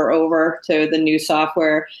transfer over to the new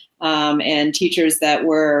software. And teachers that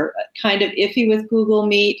were kind of iffy with Google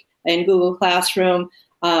Meet and Google Classroom,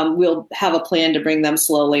 we'll have a plan to bring them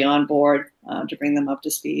slowly on board, to bring them up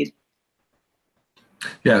to speed.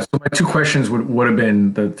 Yeah, so my two questions would have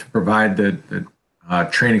been to provide the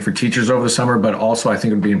training for teachers over the summer, but also I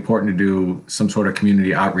think it would be important to do some sort of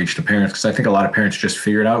community outreach to parents, because I think a lot of parents just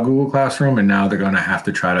figured out Google Classroom and now they're going to have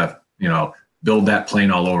to try to, build that plane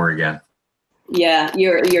all over again. Yeah,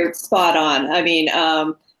 you're spot on. I mean,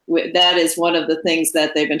 that is one of the things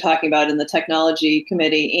that they've been talking about in the technology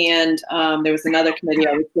committee. And there was another committee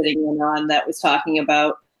I was sitting in on that was talking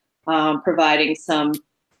about providing some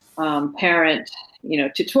parent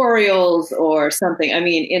tutorials or something. I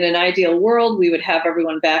mean, in an ideal world, we would have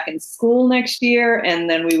everyone back in school next year, and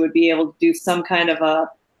then we would be able to do some kind of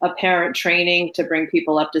a parent training to bring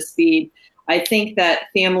people up to speed. I think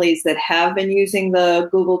that families that have been using the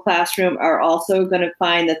Google Classroom are also going to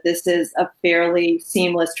find that this is a fairly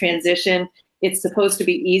seamless transition. It's supposed to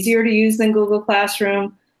be easier to use than Google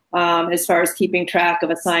Classroom as far as keeping track of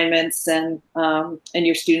assignments and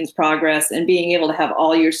your students' progress, and being able to have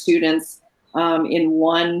all your students in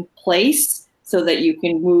one place so that you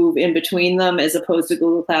can move in between them, as opposed to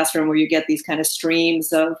Google Classroom where you get these kind of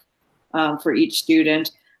streams of for each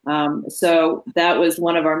student. So that was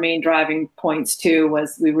one of our main driving points too,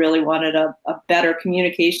 was we really wanted a better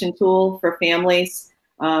communication tool for families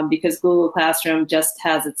because Google Classroom just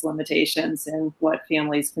has its limitations in what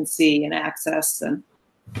families can see and access and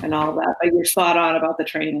all of that. But you're spot on about the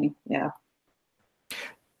training. Yeah.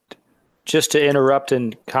 Just to interrupt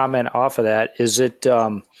and comment off of that, is it,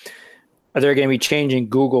 are they going to be changing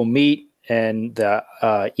Google Meet and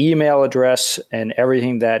the email address and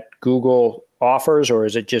everything that Google offers, or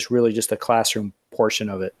is it just really just the classroom portion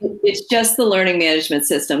of it? It's just the learning management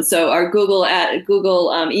system. So our Google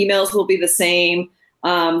emails will be the same.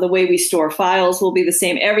 The way we store files will be the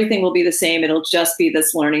same. Everything will be the same. It'll just be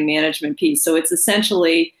this learning management piece. So it's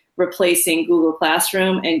essentially replacing Google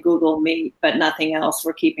Classroom and Google Meet, but nothing else.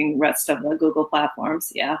 We're keeping the rest of the Google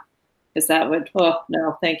platforms. Yeah. Because that would,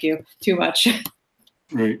 no, thank you. Too much.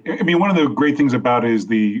 Right. I mean, one of the great things about it is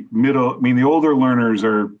the older learners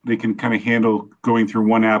they can kind of handle going through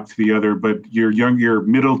one app to the other, but your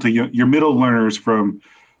middle learners from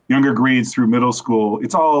younger grades through middle school,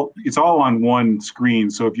 it's all on one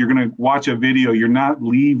screen. So if you're going to watch a video, you're not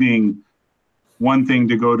leaving one thing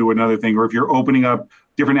to go to another thing, or if you're opening up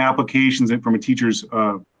different applications from a teacher's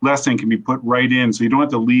lesson can be put right in. So you don't have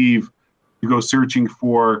to leave to go searching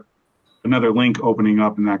for another link opening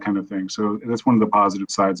up and that kind of thing. So that's one of the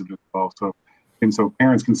positive sides of it as well. So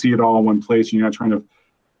parents can see it all in one place. And you're not trying to,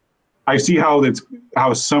 I see how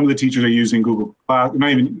some of the teachers are using Google, not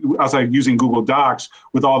even outside using Google Docs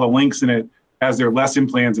with all the links in it as their lesson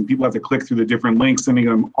plans, and people have to click through the different links, sending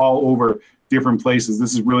them all over different places.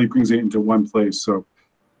 This really brings it into one place. So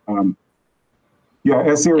yeah,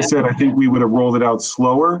 as Sarah said, I think we would have rolled it out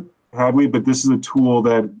slower had we, but this is a tool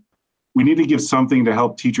that we need to give something to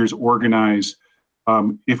help teachers organize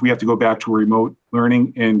if we have to go back to remote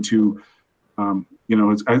learning and to,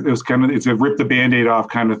 it's a rip the Band-Aid off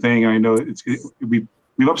kind of thing. I know we've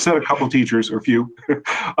upset a couple teachers, or a few,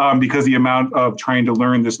 because the amount of trying to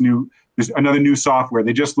learn another new software.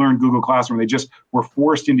 They just learned Google Classroom. They just were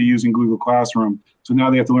forced into using Google Classroom. So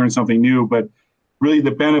now they have to learn something new, but really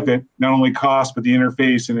the benefit, not only cost, but the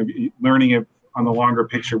interface and learning it on the longer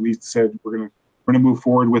picture. We said we're going to move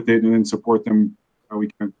forward with it and then support them how we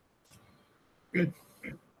can. Good.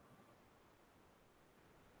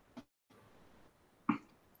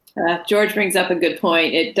 George brings up a good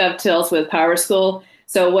point. It dovetails with PowerSchool.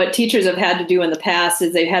 So what teachers have had to do in the past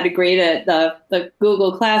is they've had to grade the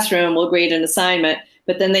Google Classroom will grade an assignment,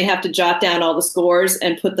 but then they have to jot down all the scores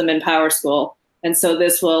and put them in PowerSchool. And so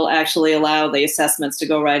this will actually allow the assessments to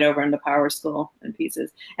go right over into PowerSchool and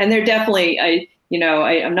pieces. And they're definitely,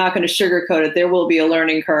 I'm not going to sugarcoat it. There will be a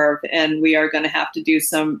learning curve, and we are going to have to do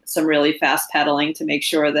some really fast pedaling to make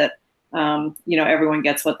sure that everyone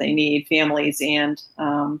gets what they need, families and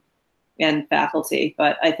faculty.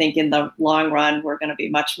 But I think in the long run, we're going to be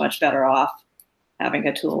much, much better off having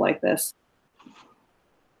a tool like this.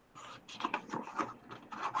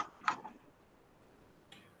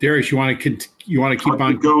 Darius, you want to keep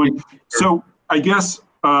on going? So I guess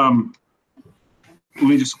let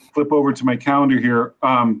me just flip over to my calendar here.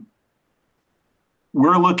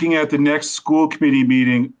 We're looking at the next school committee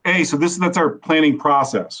meeting. So that's our planning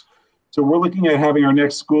process. So we're looking at having our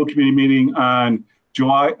next school committee meeting on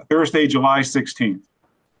Thursday, July 16th.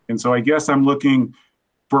 And so I guess I'm looking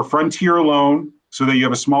for Frontier alone, so that you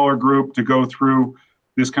have a smaller group to go through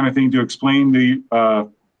this kind of thing, to explain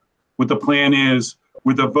what the plan is,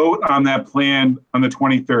 with a vote on that plan on the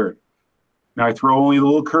 23rd. Now, I throw only a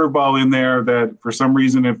little curveball in there that for some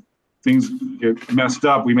reason, if things get messed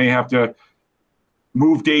up, we may have to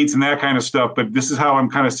move dates and that kind of stuff. But this is how I'm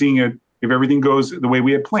kind of seeing it. If everything goes the way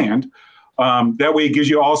we had planned, that way it gives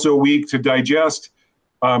you also a week to digest,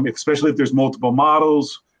 especially if there's multiple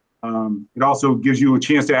models. It also gives you a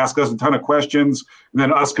chance to ask us a ton of questions, and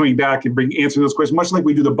then us coming back and answering those questions, much like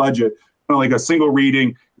we do the budget, like a single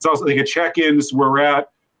reading. It's also like a check-in. This is where we're at.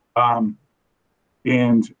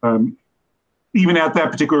 Even at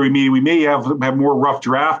that particular meeting, we may have more rough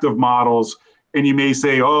draft of models, and you may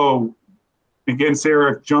say, oh, again,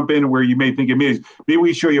 Sarah, jump in where you may think it may. Maybe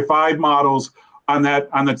we show you 5 models on that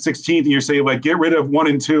 16th, and you say, like, get rid of 1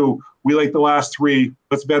 and 2. We like the last 3.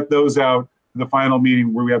 Let's vet those out in the final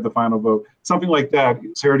meeting where we have the final vote. Something like that.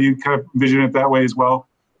 Sarah, do you kind of envision it that way as well?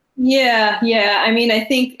 Yeah. I mean, I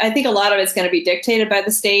think a lot of it's going to be dictated by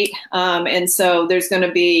the state, and so there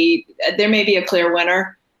may be a clear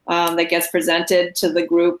winner that gets presented to the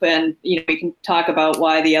group, and we can talk about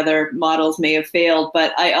why the other models may have failed.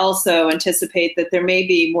 But I also anticipate that there may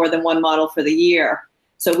be more than one model for the year.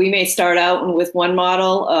 So we may start out with one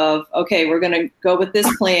model of, okay, we're going to go with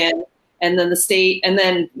this plan, and then the state, and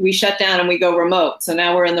then we shut down and we go remote. So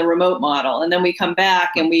now we're in the remote model, and then we come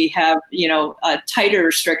back and we have, a tighter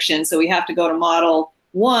restriction. So we have to go to model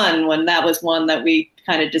 1 when that was one that we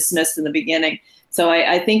kind of dismissed in the beginning. So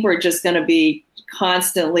I think we're just going to be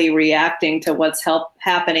constantly reacting to what's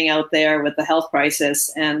happening out there with the health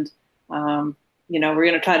crisis. And, we're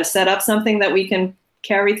going to try to set up something that we can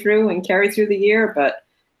carry through the year, but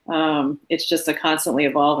it's just a constantly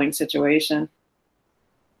evolving situation.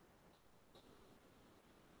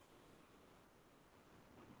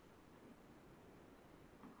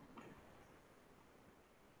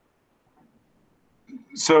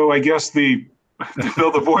 So I guess to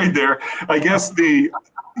fill the void there, I guess you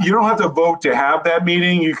don't have to vote to have that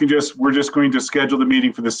meeting. We're just going to schedule the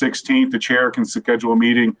meeting for the 16th. The chair can schedule a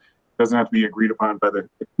meeting. It doesn't have to be agreed upon by the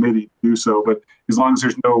committee to do so, but as long as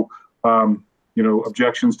there's no,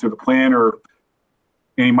 objections to the plan or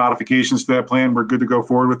any modifications to that plan, we're good to go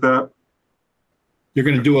forward with that. You're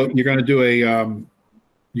going to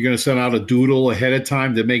send out a doodle ahead of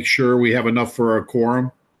time to make sure we have enough for a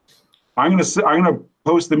quorum. I'm going to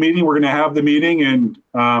post the meeting. We're going to have the meeting, and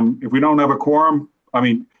if we don't have a quorum,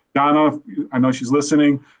 Donna, I know she's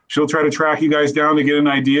listening. She'll try to track you guys down to get an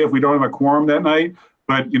idea if we don't have a quorum that night.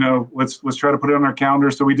 But let's try to put it on our calendar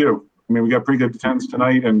so we do. We got pretty good attendance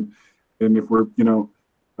tonight, and if we're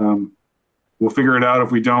we'll figure it out.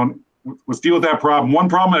 If we don't, let's deal with that problem. One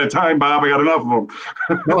problem at a time, Bob. I got enough of them.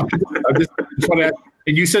 No, I just want to ask,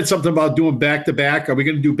 and you said something about doing back-to-back. Are we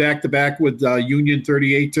going to do back-to-back with Union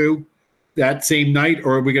 38 too? That same night,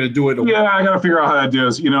 or are we going to do it? Yeah, I got to figure out how that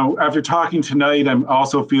is. After talking tonight, I'm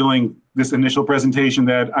also feeling this initial presentation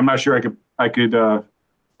that I'm not sure I could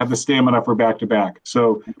have the stamina for back-to-back.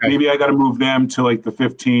 So maybe I got to move them to like the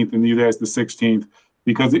 15th and you guys the 16th,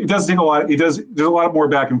 because it does take a lot. There's a lot more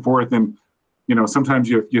back and forth, and sometimes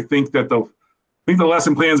you think that the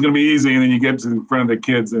lesson plan is going to be easy, and then you get in front of the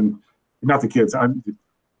kids, and not the kids.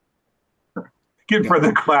 Get in front of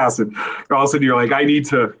the class, and all of a sudden you're like, I need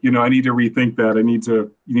to rethink that.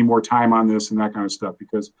 You need more time on this and that kind of stuff,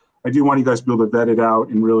 because I do want you guys to be able to vet it out.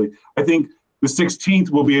 And really, I think the 16th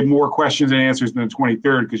will be more questions and answers than the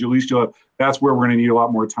 23rd, because at least that's where we're going to need a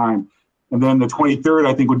lot more time. And then the 23rd,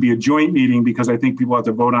 I think, would be a joint meeting, because I think people have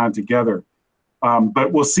to vote on it together.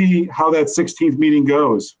 But we'll see how that 16th meeting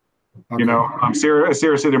goes. Okay. Sarah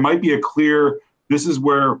said there might be a clear, this is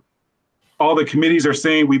where all the committees are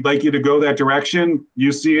saying, we'd like you to go that direction.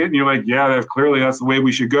 You see it and you're like, yeah, that's the way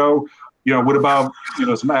we should go. What about,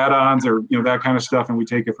 some add-ons or, that kind of stuff. And we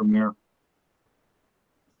take it from there.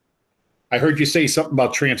 I heard you say something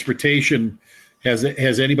about transportation. Has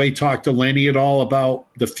anybody talked to Lenny at all about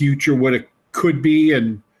the future, what could be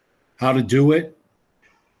and how to do it?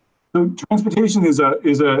 So transportation is an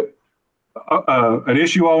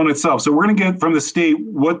issue all in itself. So we're going to get from the state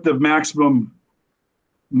what the maximum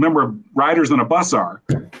number of riders on a bus are.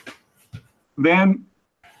 Then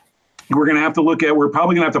we're going to have to look at, we're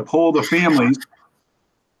probably going to have to poll the families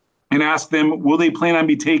and ask them, will they plan on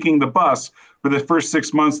be taking the bus for the first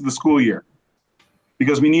 6 months of the school year?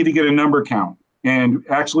 Because we need to get a number count. And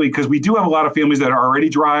actually, because we do have a lot of families that already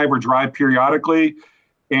drive or drive periodically.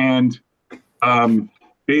 And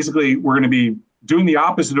basically, we're going to be doing the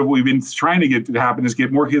opposite of what we've been trying to get to happen, is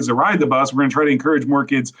get more kids to ride the bus. We're going to try to encourage more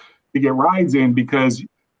kids to get rides in, because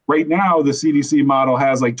right now the CDC model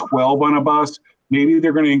has like 12 on a bus. Maybe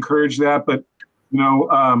they're going to encourage that, but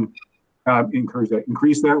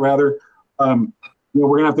increase that rather.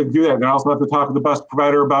 We're going to have to do that. And I also have to talk to the bus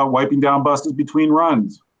provider about wiping down buses between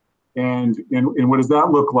runs, and what does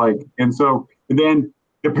that look like? And then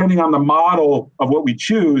depending on the model of what we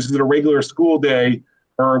choose, is it a regular school day,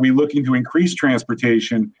 or are we looking to increase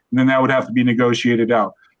transportation? And then that would have to be negotiated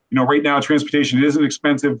out. Right now transportation isn't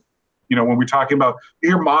expensive. When we're talking about, you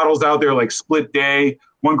hear models out there like split day,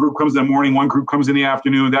 one group comes in the morning, one group comes in the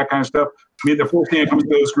afternoon, that kind of stuff. I mean, the first thing that comes to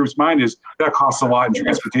those groups' mind is that costs a lot in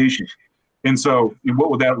transportation. And so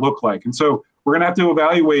what would that look like? And so we're going to have to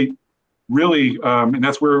evaluate really, and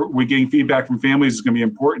that's where we're getting feedback from families is going to be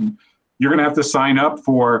important. You're going to have to sign up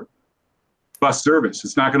for bus service.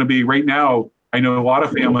 It's not going to be right now. I know a lot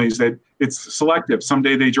of families that it's selective. Some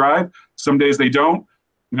day they drive, some days they don't,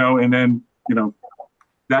 and then,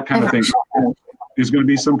 that kind of thing. There's going to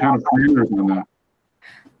be some kind of parameters on that.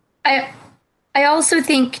 I also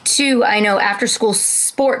think too, I know after school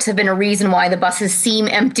sports have been a reason why the buses seem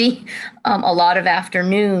empty a lot of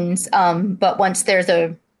afternoons. But once there's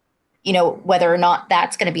whether or not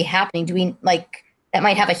that's going to be happening, that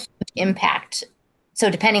might have a huge impact. So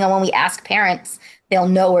depending on when we ask parents, they'll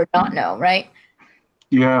know or not know, right?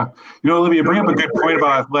 Yeah. Olivia, bring up a good point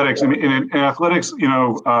about athletics. I mean, in athletics,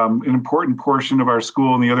 an important portion of our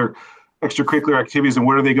school and the other extracurricular activities, and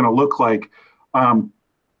what are they going to look like?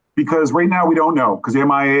 Because right now we don't know, because the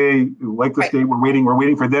MIA, like the state, we're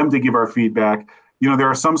waiting for them to give our feedback. There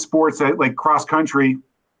are some sports that, like cross country,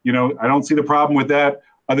 I don't see the problem with that,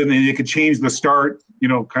 other than you could change the start,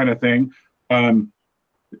 kind of thing. That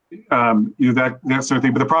sort of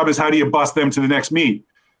thing. But the problem is, how do you bus them to the next meet?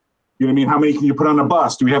 How many can you put on a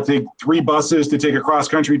bus? Do we have to take 3 buses to take a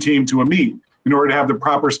cross-country team to a meet in order to have the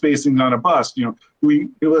proper spacing on a bus? We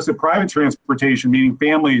elicit private transportation, meaning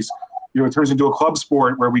families. It turns into a club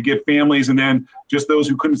sport where we get families, and then just those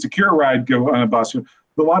who couldn't secure a ride go on a bus. There's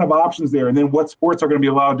a lot of options there. And then what sports are going to be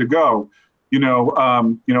allowed to go?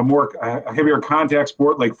 More a heavier contact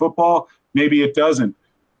sport like football, maybe it doesn't.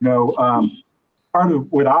 Part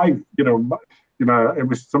of what it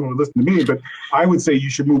was someone listening to me, but I would say we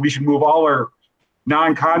should move all our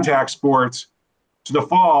non-contact sports to the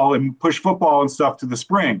fall and push football and stuff to the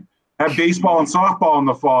spring. Have baseball and softball in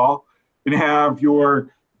the fall, and have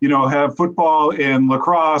have football and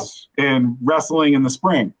lacrosse and wrestling in the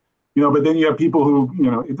spring. But then you have people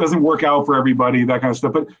who, it doesn't work out for everybody, that kind of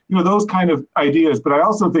stuff. But, those kind of ideas. But I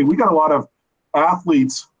also think we got a lot of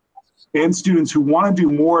athletes and students who want to do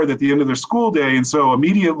more at the end of their school day. And so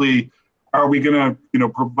immediately, are we going to,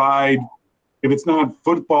 provide, if it's not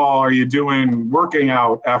football, are you doing working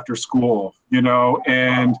out after school, and,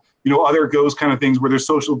 other those kind of things where there's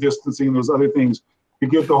social distancing and those other things to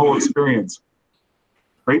get the whole experience.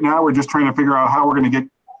 Right now, we're just trying to figure out how we're going to get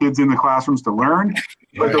kids in the classrooms to learn.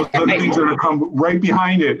 But those other things are going to come right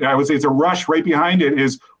behind it. And I would say it's a rush right behind it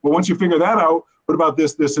is, well, once you figure that out, what about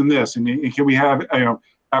this, this, and this? And can we have,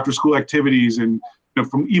 after school activities and,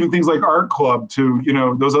 from even things like art club to,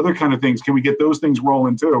 those other kind of things, can we get those things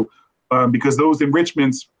rolling too? Because those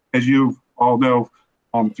enrichments, as you all know,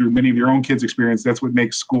 through many of your own kids' experience, that's what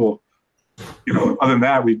makes school. Other than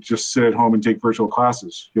that, we just sit at home and take virtual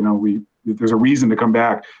classes. There's a reason to come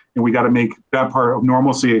back, and we got to make that part of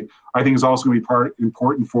normalcy. I think is also going to be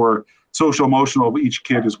important for social emotional of each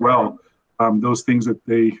kid as well. Those things that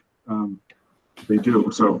they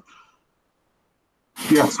do. So,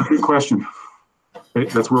 yeah, it's a good question.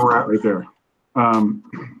 That's where we're at right there.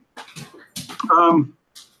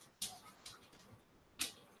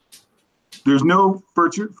 There's no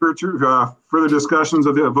further discussions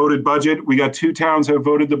of the voted budget. We got 2 towns have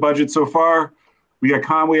voted the budget so far. We got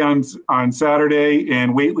Conway on Saturday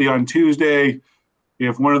and Whately on Tuesday.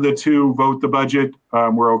 If one of the 2 vote the budget,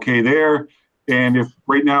 we're okay there. And if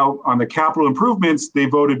right now on the capital improvements, they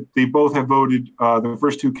both have voted, the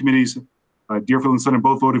first 2 committees, Deerfield and Sutton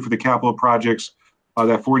both voted for the capital projects.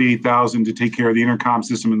 That $48,000 to take care of the intercom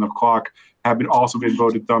system and the clock have also been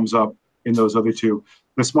voted thumbs up in those other two.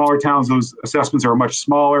 The smaller towns, those assessments are much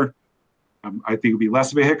smaller. I think it'd be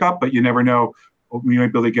less of a hiccup, but you never know. We might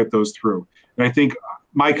be able to get those through. And I think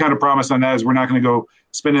my kind of promise on that is we're not going to go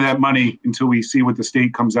spending that money until we see what the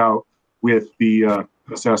state comes out with the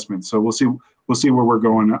assessment. So we'll see where we're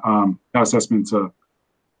going. Not assessments,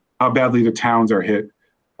 how badly the towns are hit,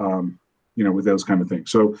 with those kind of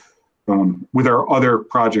things. So with our other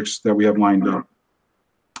projects that we have lined up.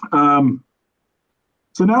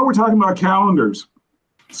 So now we're talking about calendars.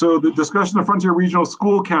 So the discussion of Frontier Regional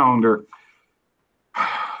School calendar,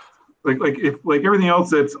 like everything else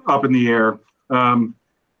that's up in the air,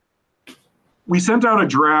 we sent out a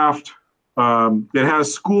draft that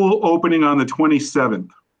has school opening on the 27th.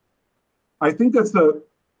 I think that's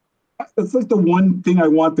like the one thing I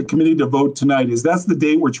want the committee to vote tonight is that's the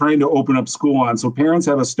date we're trying to open up school on. So parents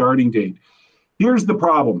have a starting date. Here's the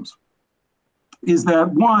problems is that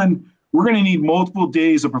one, we're going to need multiple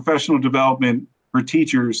days of professional development for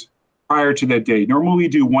teachers prior to that day. Normally we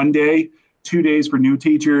do 1 day, 2 days for new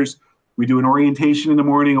teachers. We do an orientation in the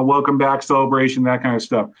morning, a welcome back celebration, that kind of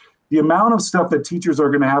stuff. The amount of stuff that teachers are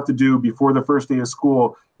going to have to do before the first day of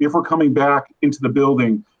school, if we're coming back into the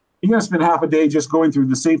building, you're going to spend half a day just going through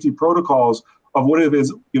the safety protocols of what it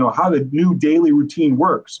is, how the new daily routine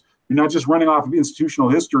works. You're not just running off of institutional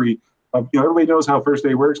history. Everybody knows how first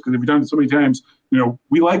day works because we've done it so many times.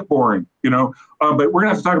 We like boring, but we're going to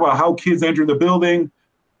have to talk about how kids enter the building,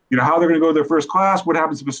 how they're going to go to their first class, what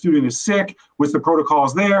happens if a student is sick, what's the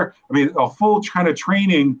protocols there. I mean, a full kind of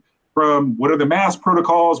training from what are the mask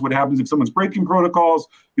protocols, what happens if someone's breaking protocols,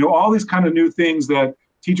 all these kind of new things that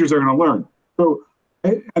teachers are going to learn. So,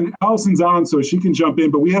 and Allison's on, so she can jump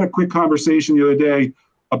in, but we had a quick conversation the other day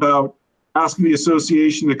about asking the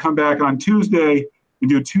association to come back on Tuesday and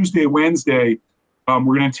do Tuesday, Wednesday.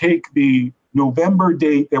 We're going to take the November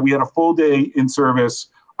date that we had a full day in service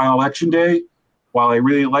on Election Day. While I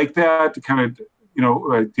really like that, to kind of,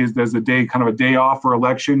 there's a day, kind of a day off for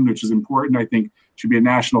election, which is important. I think should be a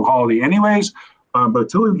national holiday anyways. But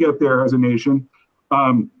until we get there as a nation,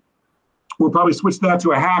 we'll probably switch that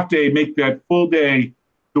to a half day, make that full day,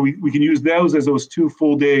 so we can use those as those 2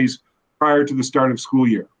 full days prior to the start of school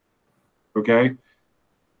year. Okay?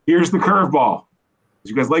 Here's the curveball.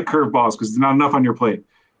 You guys like curveballs because there's not enough on your plate.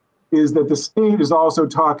 Is that the state is also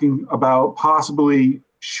talking about possibly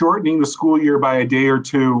shortening the school year by a day or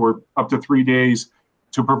 2 or up to 3 days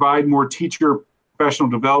to provide more teacher professional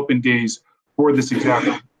development days for this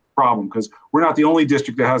exact problem, because we're not the only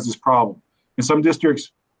district that has this problem. And some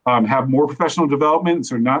districts have more professional development,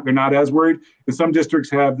 so they're not as worried. And some districts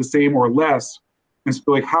have the same or less. And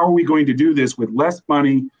so, how are we going to do this with less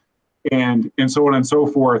money and so on and so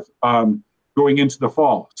forth going into the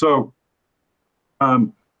fall? So,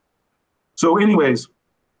 anyways,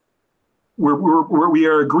 we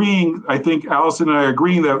are agreeing. I think Allison and I are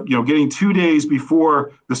agreeing that getting 2 days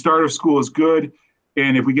before the start of school is good.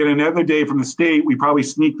 And if we get another day from the state, we probably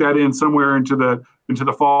sneak that in somewhere into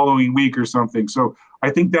the following week or something. So I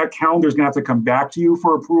think that calendar is going to have to come back to you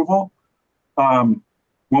for approval when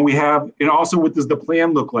we have, and also what does the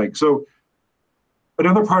plan look like? So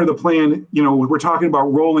another part of the plan, we're talking about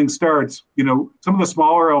rolling starts. Some of the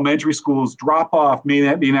smaller elementary schools drop off may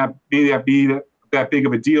not be that big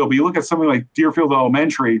of a deal. But you look at something like Deerfield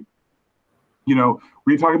Elementary,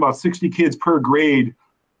 we're talking about 60 kids per grade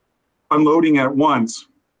unloading at once.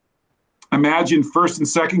 Imagine first and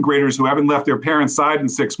second graders who haven't left their parents' side in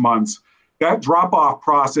 6 months. That drop-off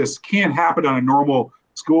process can't happen on a normal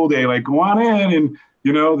school day. Like, go on in, and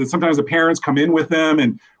that sometimes the parents come in with them,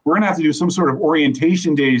 and we're going to have to do some sort of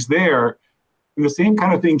orientation days there. And the same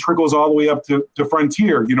kind of thing trickles all the way up to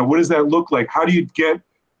Frontier. What does that look like? How do you get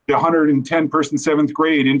the 110-person 7th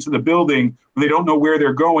grade into the building when they don't know where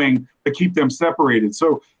they're going to keep them separated?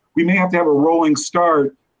 So we may have to have a rolling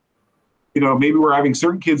start. Maybe we're having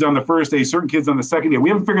certain kids on the first day, certain kids on the second day. We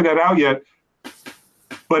haven't figured that out yet,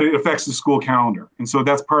 but it affects the school calendar. And so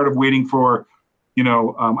that's part of waiting for,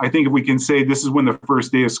 I think if we can say this is when the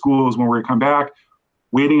first day of school is when we're going to come back,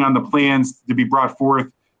 waiting on the plans to be brought forth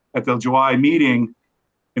at the July meeting,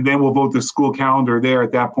 and then we'll vote the school calendar there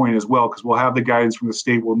at that point as well, because we'll have the guidance from the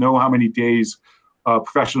state. We'll know how many days of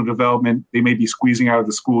professional development they may be squeezing out of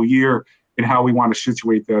the school year and how we want to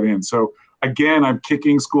situate that in. So again, I'm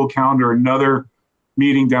kicking school calendar another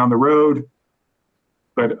meeting down the road,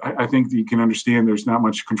 but I think that you can understand there's not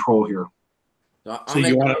much control here.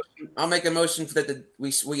 I'll make a motion that we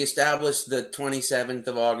establish the 27th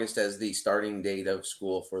of August as the starting date of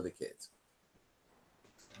school for the kids.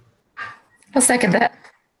 I'll second that.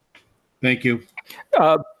 Thank you.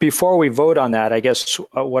 Before we vote on that, I guess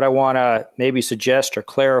what I want to maybe suggest or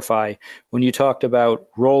clarify, when you talked about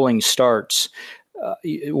rolling starts,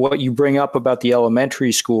 what you bring up about the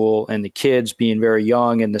elementary school and the kids being very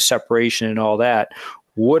young and the separation and all that,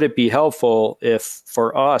 would it be helpful if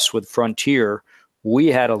for us with Frontier, we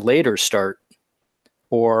had a later start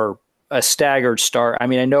or a staggered start? I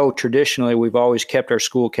mean, I know traditionally we've always kept our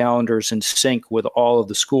school calendars in sync with all of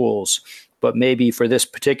the schools, but maybe for this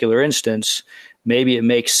particular instance, maybe it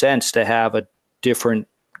makes sense to have a different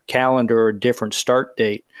calendar or different start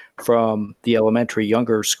date from the elementary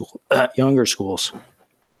younger schools.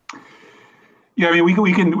 Yeah, I mean,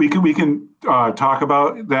 we can talk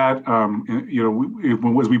about that.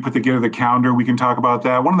 As we put together the calendar, we can talk about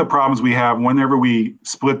that. One of the problems we have whenever we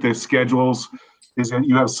split the schedules is that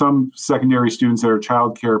you have some secondary students that are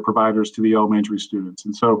childcare providers to the elementary students,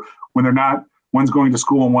 and so when they're not, one's going to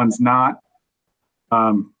school and one's not.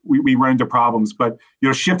 We run into problems, but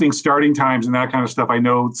shifting starting times and that kind of stuff. I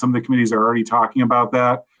know some of the committees are already talking about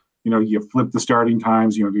that. You flip the starting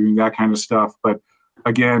times, doing that kind of stuff. But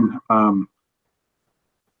again,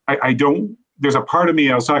 I don't. There's a part of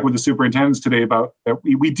me. I was talking with the superintendents today about that.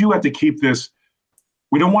 We do have to keep this.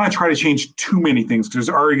 We don't want to try to change too many things because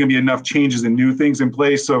there's already going to be enough changes and new things in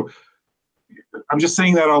place. So I'm just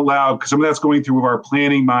saying that out loud because some of that's going through our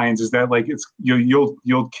planning minds. Is that like it's you'll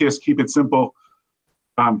keep it simple.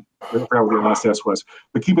 I forgot what the last S was,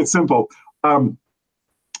 but keep it simple.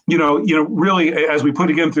 Really, as we put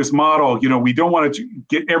together this model, we don't want to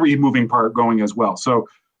get every moving part going as well. So,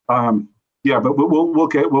 but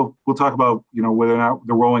we'll talk about whether or not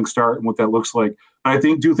the rolling start and what that looks like. I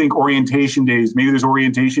do think orientation days. Maybe there's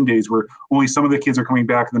orientation days where only some of the kids are coming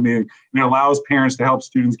back in the meeting, and it allows parents to help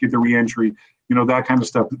students get the reentry. That kind of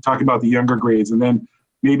stuff. Talking about the younger grades, and then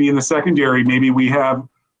maybe in the secondary, maybe we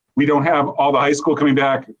don't have all the high school coming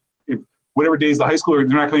back. Whatever days the high school they're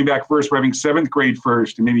not coming back first, we're having 7th grade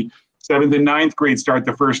first, and maybe 7th and 9th grade start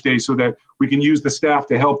the first day so that we can use the staff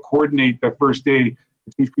to help coordinate that first day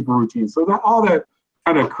to teach people routines. So all that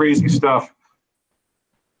kind of crazy stuff,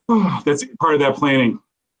 that's part of that planning.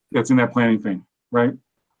 That's in that planning thing, right?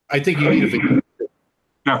 I think you need to.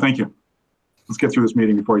 No, thank you. Let's get through this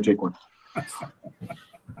meeting before I take one.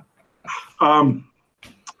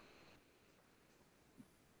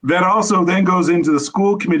 That also then goes into the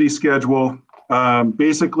school committee schedule.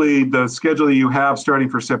 Basically, the schedule that you have starting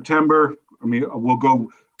for September. I mean, we'll go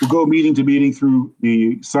meeting to meeting through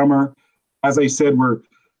the summer. As I said, we're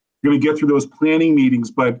going to get through those planning meetings,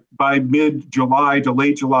 but by mid-July to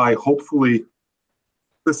late July, hopefully,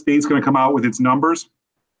 the state's going to come out with its numbers.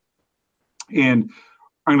 And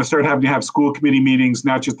I'm going to start having to have school committee meetings,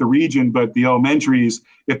 not just the region, but the elementaries,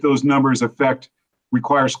 if those numbers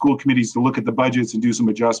require school committees to look at the budgets and do some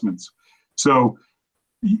adjustments. So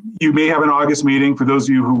you may have an August meeting for those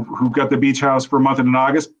of you who got the beach house for a month in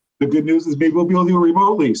August. The good news is maybe we'll be able to do it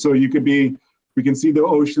remotely. So we can see the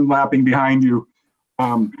ocean lapping behind you.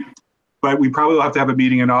 But we probably will have to have a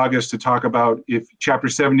meeting in August to talk about if Chapter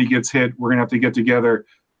 70 gets hit, we're gonna have to get together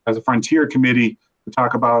as a Frontier committee to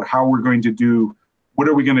talk about how we're going to do, what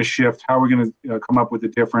are we gonna shift, how are we gonna come up with a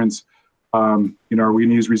difference. Are we going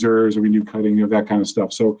to use reserves? Are we new cutting? That kind of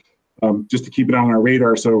stuff. So just to keep it on our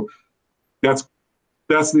radar. So that's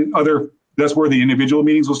where the individual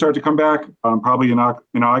meetings will start to come back, probably in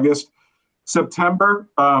August. September,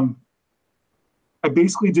 I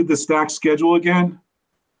basically did the stacked schedule again.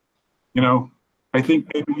 I think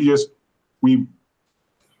maybe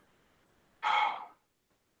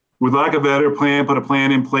with lack of a better plan, put a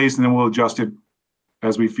plan in place and then we'll adjust it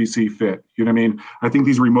as we see fit. You know what I mean? I think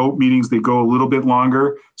these remote meetings, they go a little bit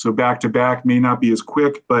longer. So back to back may not be as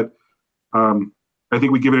quick, but I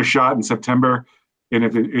think we give it a shot in September. And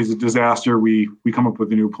if it is a disaster, we come up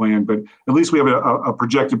with a new plan. But at least we have a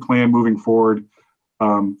projected plan moving forward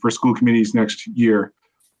for school committees next year,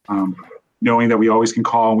 knowing that we always can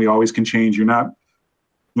call and we always can change. You're not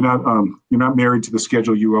married to the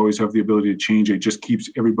schedule. You always have the ability to change. It just keeps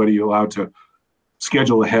everybody allowed to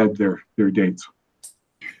schedule ahead their dates.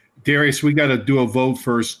 Darius, we got to do a vote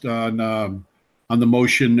first on the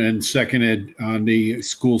motion and seconded on the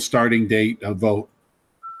school starting date vote.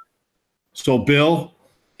 So Bill?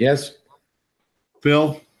 Yes.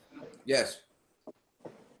 Phil? Yes.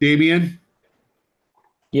 Damian?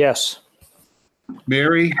 Yes.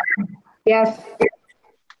 Mary? Yes.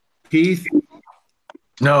 Keith?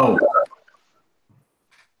 No.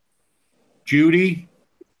 Judy?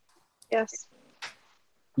 Yes.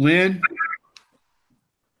 Lynn?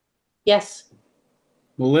 Yes.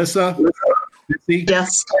 Melissa? Missy?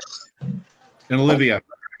 Yes. And Olivia?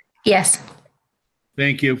 Yes.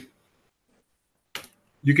 Thank you.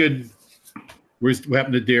 You could What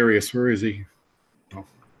happened to Darius? Where is he?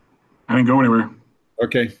 I didn't go anywhere.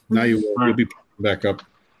 Okay, now you will. You'll be back up.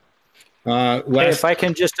 Hey, Last, if I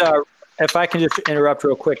can just interrupt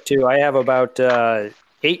real quick too. I have about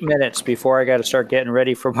 8 minutes before I got to start getting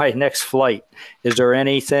ready for my next flight. Is there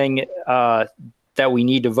anything that we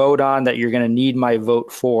need to vote on that you're going to need my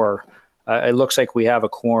vote for? It looks like we have a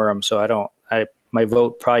quorum, so my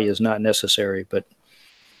vote probably is not necessary, but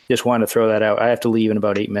just wanted to throw that out. I have to leave in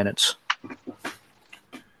about 8 minutes.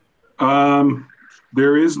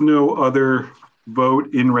 There is no other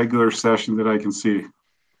vote in regular session that I can see.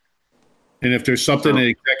 and if there's something in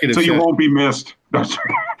executive So you session, won't be missed. I'm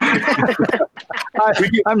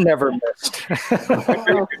never missed. if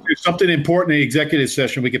there's something important in the executive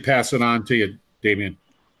session, we could pass it on to you, Damien.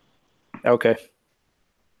 Okay.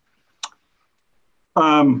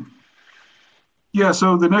 Yeah,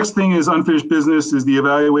 so the next thing is unfinished business is the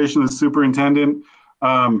evaluation of the superintendent.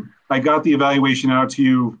 I got the evaluation out to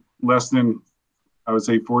you less than, I would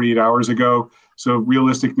say, 48 hours ago. So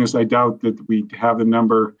realisticness, I doubt that we have the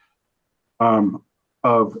number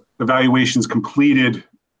of evaluations completed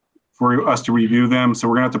for us to review them. So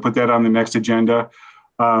we're gonna have to put that on the next agenda.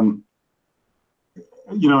 I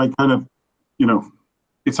kind of,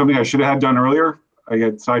 it's something I should have had done earlier. I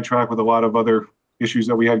got sidetracked with a lot of other issues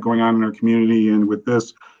that we had going on in our community and with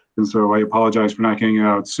this. And so I apologize for not getting it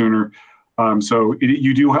out sooner.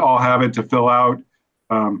 You do all have it to fill out.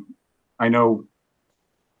 I know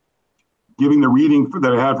giving the reading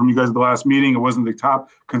that I had from you guys at the last meeting, it wasn't the top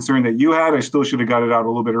concern that you had. I still should have got it out a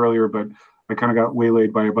little bit earlier, but I kind of got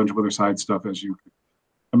waylaid by a bunch of other side stuff, as you could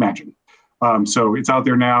imagine. So it's out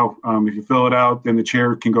there now. If you fill it out, then the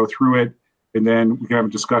chair can go through it, and then we can have a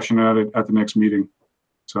discussion at it at the next meeting.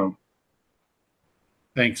 So.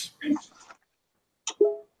 Thanks.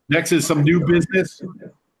 Next is some new business.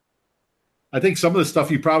 I think some of the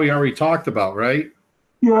stuff you probably already talked about, right?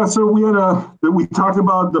 Yeah, so we talked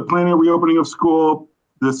about the planned reopening of school,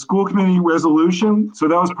 the school committee resolution. So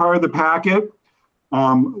that was part of the packet.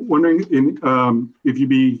 Wondering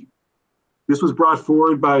if this was brought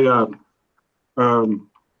forward by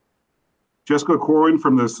Jessica Corwin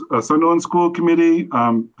from the Sunderland School Committee.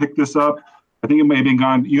 Picked this up. I think it may have been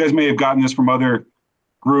gone. You guys may have gotten this from other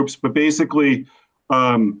groups, but basically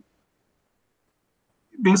a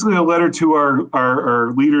letter to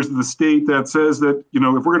our leaders of the state that says that,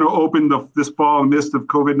 if we're going to open this fall in the midst of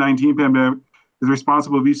COVID-19 pandemic, it's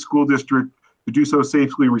responsible of each school district to do so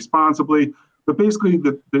safely and responsibly. But basically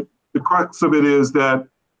the crux of it is that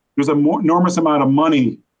there's an enormous amount of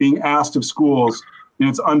money being asked of schools in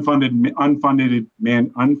its unfunded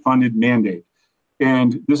mandate.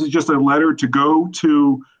 And this is just a letter to go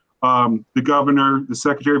to the governor, the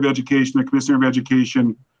secretary of education, the commissioner of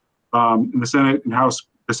education, and the Senate and House,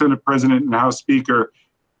 the Senate president and House speaker,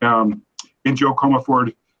 and Joe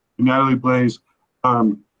Comaford and Natalie Blaze,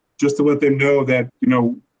 just to let them know that,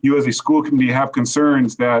 you as a school committee have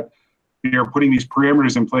concerns that they are putting these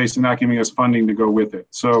parameters in place and not giving us funding to go with it.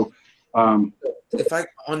 So, on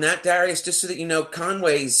that, Darius, just so that you know,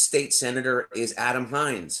 Conway's state senator is Adam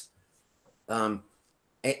Hines, and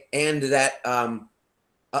that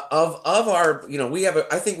of our,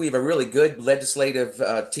 I think we have a really good legislative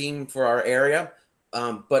team for our area,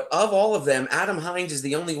 but of all of them, Adam Hines is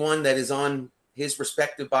the only one that is on his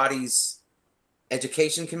respective body's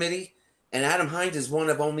education committee, and Adam Hines is one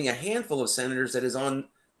of only a handful of senators that is on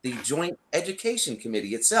the joint education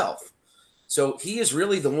committee itself. So he is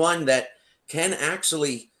really the one that can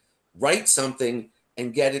actually write something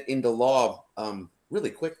and get it into law really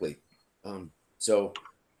quickly. So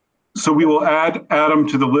we will add Adam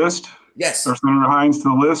to the list. Yes. Or Senator Hines to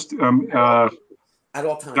the list. At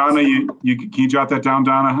all times. Donna, can you jot that down,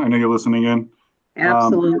 Donna? I know you're listening in.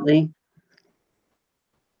 Absolutely.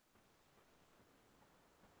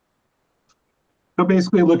 So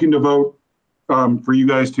basically looking to vote for you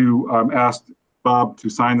guys to ask Bob to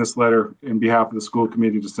sign this letter in behalf of the school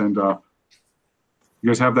committee to send off. You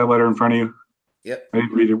guys have that letter in front of you? Yep. I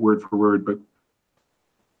didn't read it word for word, but.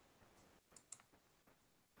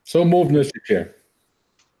 So moved, Mr. Chair.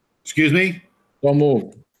 Excuse me? So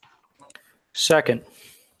moved. Second.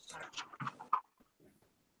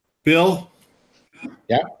 Bill?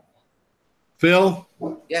 Yeah. Phil?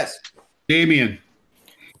 Yes. Damien?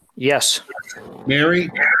 Yes. Mary?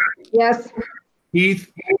 Yes.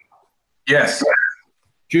 Keith? Yes.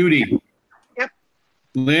 Judy? Yep.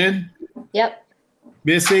 Lynn? Yep.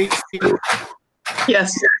 Missy?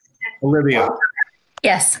 Yes. Olivia?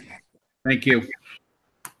 Yes. Thank you.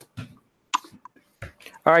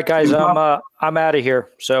 All right, guys, I'm out of here.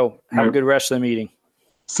 So have a good rest of the meeting.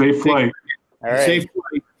 Safe flight. All right. Safe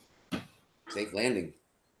flight. Safe landing.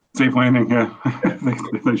 Safe landing, yeah.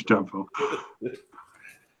 Nice job, Phil.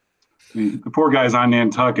 The poor guy's on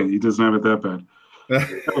Nantucket. He doesn't have it that bad.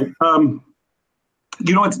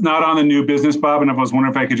 You know, it's not on the new business, Bob, and I was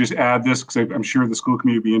wondering if I could just add this because I'm sure the school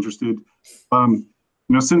committee would be interested. You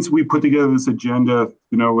know, since we put together this agenda,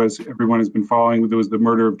 you know, as everyone has been following, there was the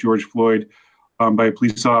murder of George Floyd by a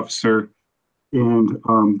police officer, and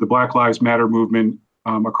the Black Lives Matter movement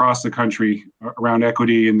across the country around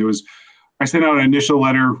equity. And I sent out an initial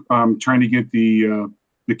letter trying to get the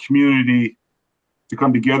community to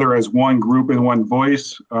come together as one group and one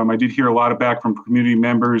voice. I did hear a lot of back from community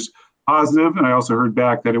members, positive, and I also heard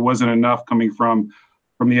back that it wasn't enough coming from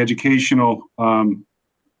the educational,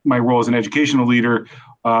 my role as an educational leader,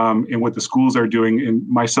 and what the schools are doing. And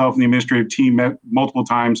myself and the administrative team met multiple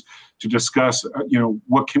times to discuss, you know,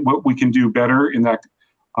 what we can do better in that.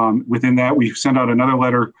 Within that, we sent out another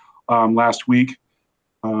letter last week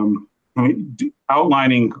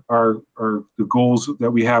outlining the goals that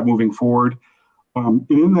we have moving forward. And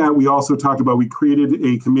in that, we also talked about, we created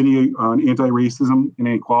a committee on anti-racism and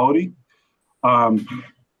inequality,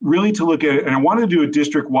 really to look at it. And I wanted to do it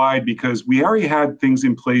district-wide because we already had things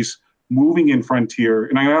in place moving in Frontier.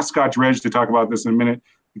 And I'm going to ask Scott Dredge to talk about this in a minute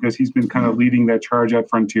because he's been kind of leading that charge at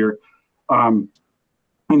Frontier. And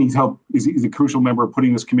he's a crucial member of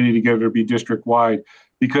putting this committee together to be district-wide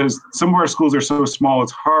because some of our schools are so small,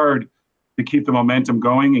 it's hard to keep the momentum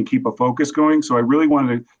going and keep a focus going. So I really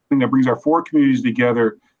wanted a thing that brings our 4 communities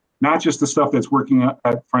together, not just the stuff that's working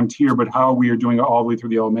at Frontier, but how we are doing it all the way through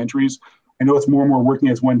the elementaries. I know it's more and more working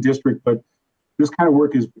as one district, but this kind of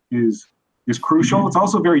work is crucial. It's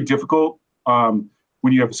also very difficult when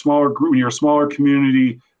you have a smaller group, when you're a smaller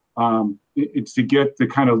community. It's to get the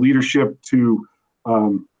kind of leadership to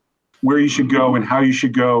where you should go and how you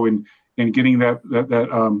should go, and getting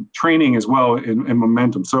that training as well and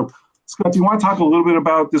momentum. So, Scott, do you want to talk a little bit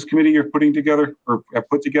about this committee you're putting together or have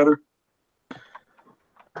put together?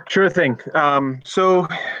 Sure thing. So,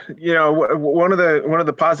 you know, one of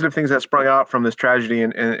the positive things that sprung out from this tragedy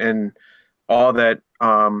and all that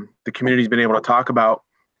the community's been able to talk about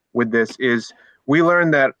with this is we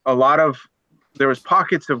learned that there was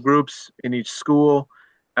pockets of groups in each school.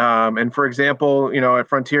 And for example, you know, at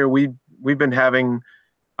Frontier, we've been having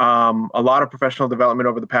a lot of professional development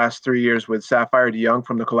over the past 3 years with Sapphire DeYoung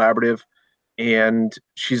from the Collaborative. And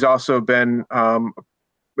she's also been,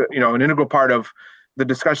 you know, an integral part of the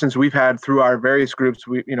discussions we've had through our various groups.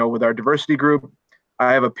 You know, with our diversity group,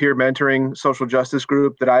 I have a peer mentoring social justice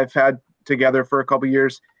group that I've had together for a couple of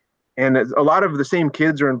years. And a lot of the same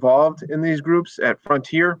kids are involved in these groups at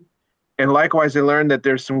Frontier. And likewise, I learned that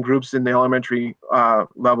there's some groups in the elementary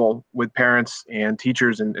level with parents and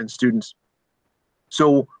teachers and students.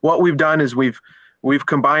 So what we've done is we've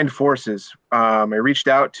combined forces. I reached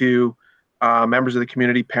out to members of the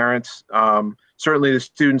community, parents, certainly the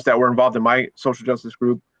students that were involved in my social justice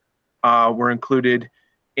group were included,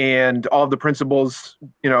 and all of the principals.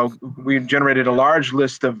 You know, we generated a large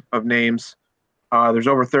list of names. There's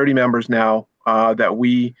over 30 members now that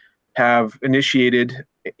we have initiated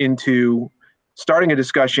into starting a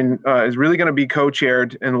discussion. Is really going to be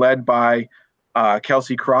co-chaired and led by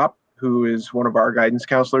Kelsey Kropp, who is one of our guidance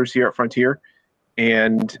counselors here at Frontier,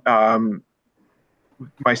 and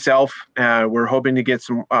myself. We're hoping to get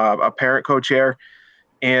a parent co-chair,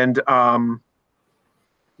 and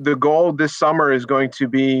the goal this summer is going to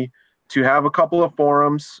be to have a couple of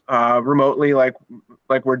forums remotely, like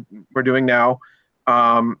we're doing now,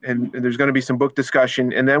 and there's going to be some book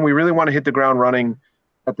discussion, and then we really want to hit the ground running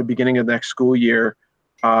at the beginning of next school year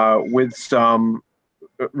with some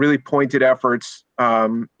really pointed efforts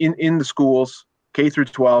in the schools, K through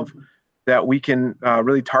 12, that we can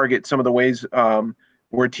really target some of the ways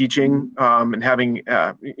we're teaching and having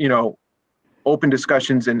you know, open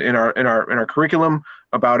discussions in our curriculum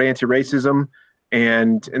about anti-racism,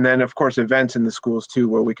 and then of course events in the schools too,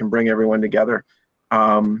 where we can bring everyone together.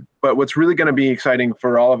 But what's really going to be exciting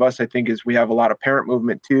for all of us, I think, is we have a lot of parent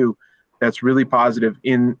movement too that's really positive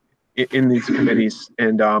in these committees,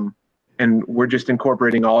 and we're just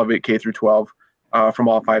incorporating all of it, K through 12, from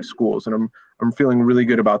all 5 schools, and I'm feeling really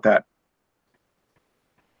good about that.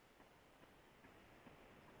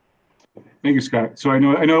 Thank you, Scott. So I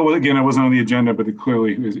know again, it wasn't on the agenda, but it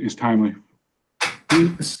clearly is timely.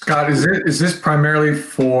 Scott, is this primarily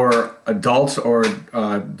for adults, or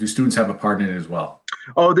do students have a part in it as well?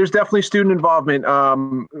 Oh, there's definitely student involvement.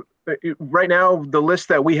 Right now, the list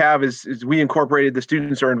that we have is we incorporated the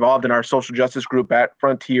students are involved in our social justice group at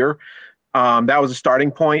Frontier. That was a starting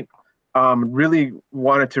point. Really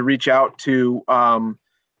wanted to reach out to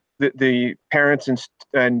the parents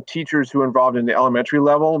and teachers who are involved in the elementary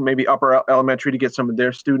level, maybe upper elementary, to get some of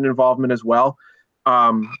their student involvement as well.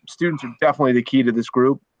 Students are definitely the key to this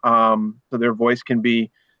group, so their voice can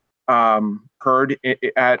be heard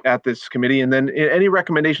at this committee. And then any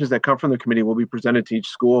recommendations that come from the committee will be presented to each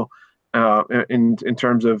school in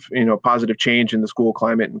terms of positive change in the school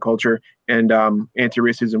climate and culture and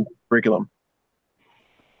anti-racism curriculum.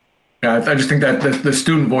 Yeah, I just think that the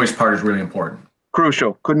student voice part is really important.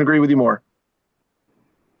 Crucial. Couldn't agree with you more.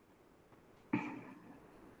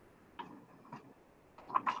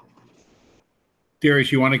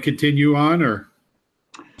 Darius, you want to continue on, or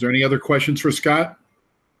is there any other questions for Scott?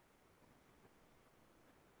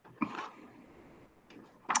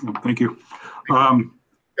 Thank you.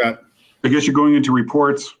 Scott. I guess you're going into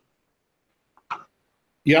reports.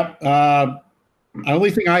 Yep. The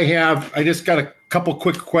only thing I have, I just got a couple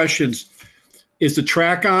quick questions. Is the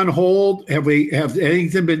track on hold? Have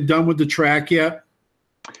anything been done with the track yet?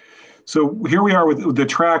 So here we are with the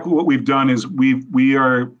track. What we've done is we've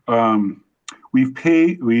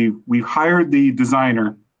hired the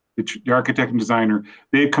designer, the architect and designer.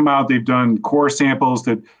 They've come out, they've done core samples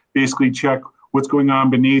that basically check what's going on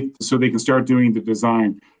beneath so they can start doing the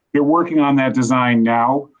design. They're working on that design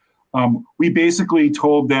now. We basically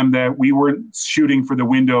told them that we weren't shooting for the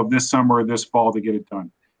window of this summer or this fall to get it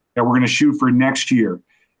done, that we're going to shoot for next year.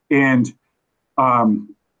 And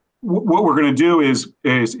what we're going to do is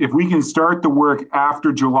if we can start the work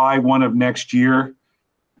after July 1 of next year,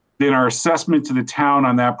 then our assessment to the town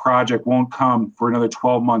on that project won't come for another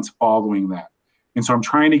 12 months following that. And so I'm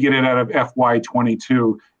trying to get it out of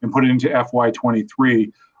FY22 and put it into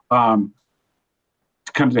FY23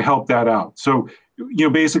 to help that out. So,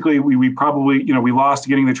 basically we probably, we lost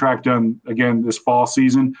getting the track done again this fall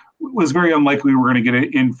season. It was very unlikely we were going to get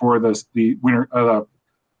it in for the winter, the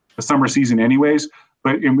summer season anyways,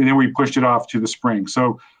 and then we pushed it off to the spring.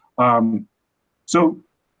 So, so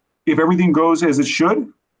if everything goes as it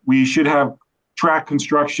should, we should have track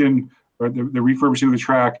construction or the refurbishing of the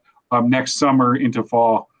track next summer into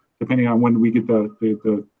fall, depending on when we get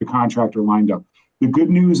the contractor lined up. The good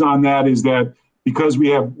news on that is that because we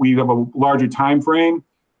have a larger time frame,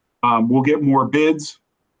 we'll get more bids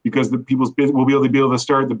because people's bids will be able to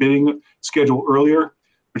start the bidding schedule earlier,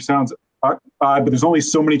 which sounds odd, but there's only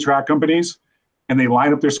so many track companies and they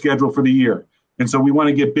line up their schedule for the year. And so we want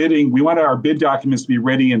to get bidding. We want our bid documents to be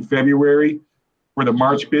ready in February for the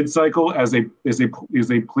March bid cycle as they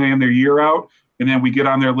plan their year out. And then we get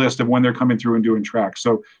on their list of when they're coming through and doing tracks.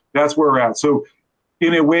 So that's where we're at. So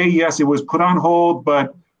in a way, yes, it was put on hold,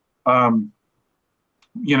 but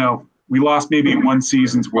we lost maybe one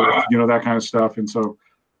season's worth, that kind of stuff. And so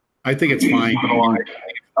I think it's fine.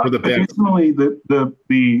 For the best. Additionally,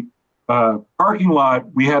 the parking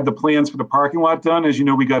lot, we had the plans for the parking lot done. As you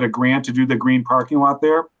know, we got a grant to do the green parking lot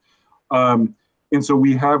there. And so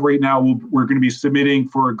we have right now, we're going to be submitting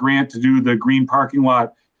for a grant to do the green parking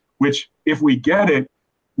lot, which if we get it,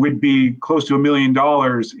 would be close to $1 million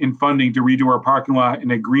in funding to redo our parking lot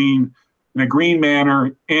in a green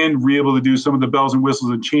manner and be able to do some of the bells and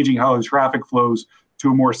whistles and changing how the traffic flows to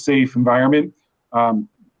a more safe environment.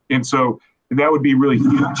 And so that would be really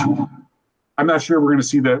huge. I'm not sure we're going to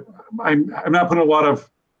see that. I'm not putting a lot of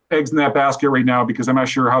eggs in that basket right now because I'm not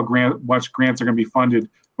sure how much grants are going to be funded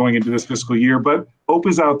going into this fiscal year, but hope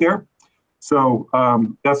is out there. So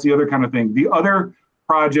that's the other kind of thing. The other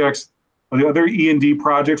projects, the other E&D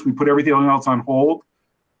projects, we put everything else on hold.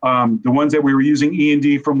 The ones that we were using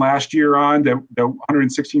E&D from last year on, the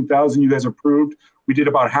 116,000 you guys approved, we did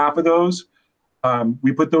about half of those.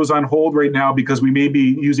 We put those on hold right now because we may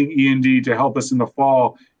be using E&D to help us in the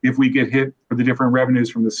fall if we get hit for the different revenues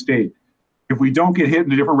from the state. If we don't get hit in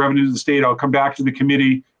the different revenues of the state, I'll come back to the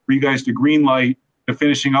committee for you guys to green light to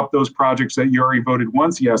finishing up those projects that you already voted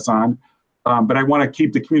once yes on. But I want to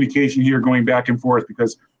keep the communication here going back and forth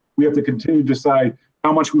because we have to continue to decide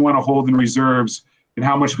how much we want to hold in reserves and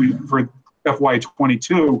how much we for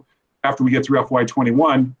FY22 after we get through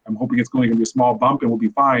FY21. I'm hoping it's going to be a small bump and we'll be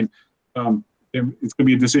fine. And it's going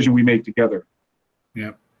to be a decision we make together.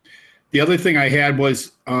 Yeah. The other thing I had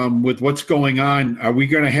was with what's going on, are we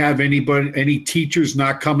going to have any teachers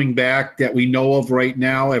not coming back that we know of right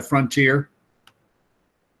now at Frontier?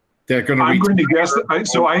 They're going to. I'm going to guess.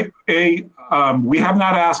 We have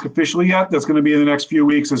not asked officially yet. That's going to be in the next few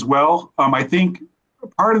weeks as well. I think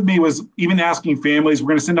part of me was even asking families. We're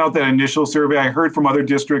going to send out that initial survey. I heard from other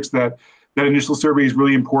districts that initial survey is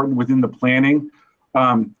really important within the planning.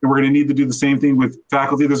 And we're going to need to do the same thing with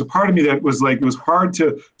faculty. There's a part of me that was like, it was hard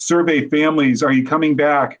to survey families. Are you coming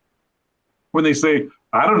back? When they say,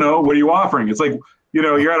 I don't know, what are you offering? It's like,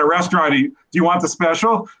 you're at a restaurant. Do you want the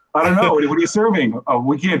special? I don't know. What are you serving? Oh,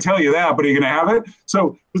 we can't tell you that, but are you going to have it?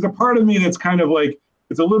 So there's a part of me that's kind of like,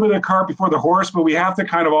 it's a little bit of cart before the horse, but we have to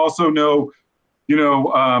kind of also know,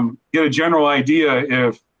 get a general idea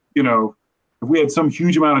if we had some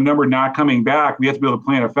huge amount of number not coming back, we have to be able to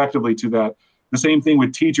plan effectively to that. The same thing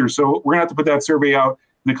with teachers. So we're gonna have to put that survey out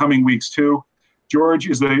in the coming weeks too. George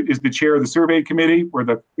is the chair of the survey committee or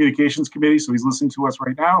the communications committee, so he's listening to us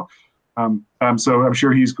right now. So I'm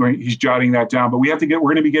sure he's jotting that down. But we're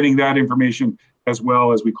going to be getting that information as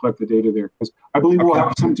well as we collect the data there, because I believe we'll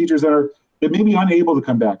have some teachers that may be unable to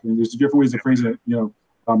come back. And there's different ways to phrase it. Due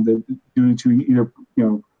to either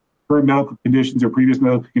current medical conditions or previous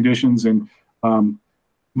medical conditions. And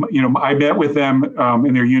I met with them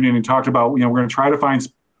in their union and talked about we're going to try to find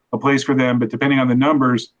a place for them, but depending on the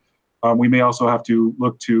numbers, we may also have to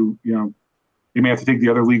look to they may have to take the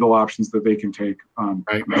other legal options that they can take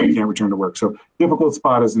if they can't return to work. So difficult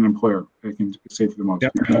spot as an employer, I can say for the most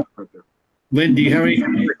part. Right there. Lynn, do you have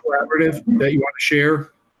anything collaborative that you want to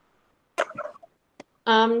share?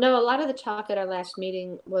 No, a lot of the talk at our last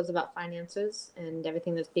meeting was about finances and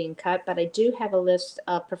everything that's being cut, but I do have a list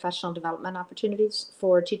of professional development opportunities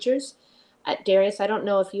for teachers. Darius, I don't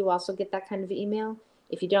know if you also get that kind of email.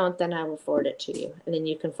 If you don't, then I will forward it to you, and then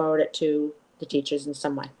you can forward it to the teachers in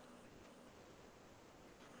some way.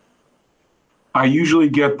 I usually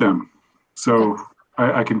get them, so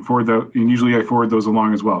I can forward that, and usually I forward those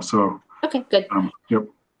along as well. So okay, good. Yep.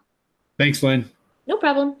 Thanks, Lynn. No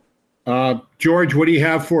problem. George, what do you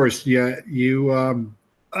have for us? Yeah, you.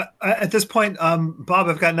 At this point, Bob,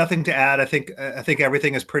 I've got nothing to add. I think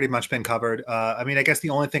everything has pretty much been covered. I mean, I guess the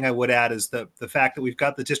only thing I would add is the fact that we've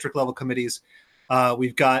got the district level committees.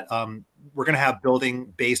 We're going to have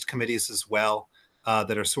building based committees as well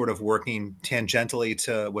that are sort of working tangentially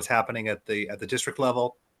to what's happening at the district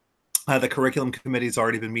level. The curriculum committee's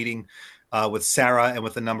already been meeting with Sarah and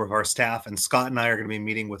with a number of our staff, and Scott and I are going to be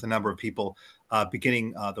meeting with a number of people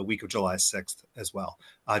beginning the week of July 6th as well,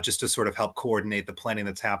 just to sort of help coordinate the planning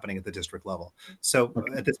that's happening at the district level. So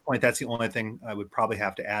at this point, that's the only thing I would probably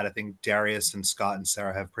have to add. I think Darius and Scott and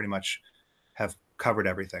Sarah have pretty much have covered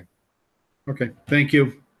everything. Okay, thank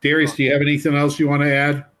you. Darius, do you have anything else you want to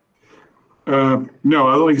add? No,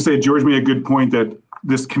 I only can say George made a good point that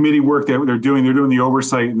this committee work that they're doing the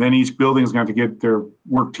oversight, and then each building is going to have to get their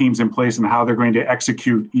work teams in place and how they're going to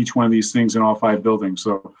execute each one of these things in all 5 buildings.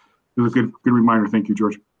 So it was a good reminder. Thank you,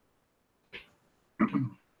 George.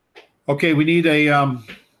 Okay, we need I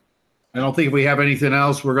don't think if we have anything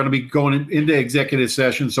else, we're going to be going into executive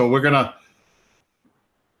session. So we're going to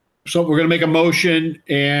make a motion,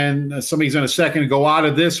 and somebody's going to second go out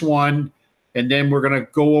of this one, and then we're going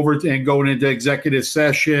to go over and go into executive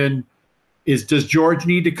session. Does George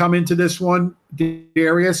need to come into this one,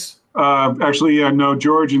 Darius? Actually, no,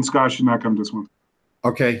 George and Scott should not come to this one.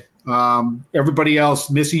 Okay. Everybody else,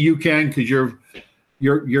 Missy, you can, because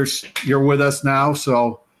you're with us now.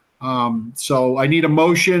 So I need a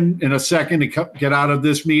motion in a second to get out of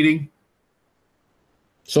this meeting.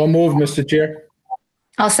 So moved, Mr. Chair.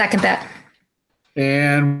 I'll second that.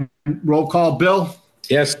 And roll call, Bill?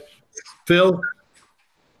 Yes. Phil?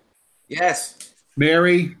 Yes.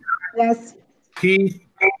 Mary? Yes. Keith?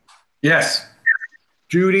 Yes.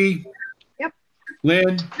 Judy? Yep.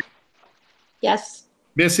 Lynn? Yes.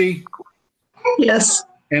 Missy? Yes.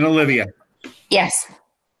 And Olivia? Yes.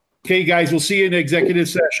 Okay, guys, we'll see you in executive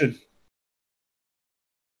session.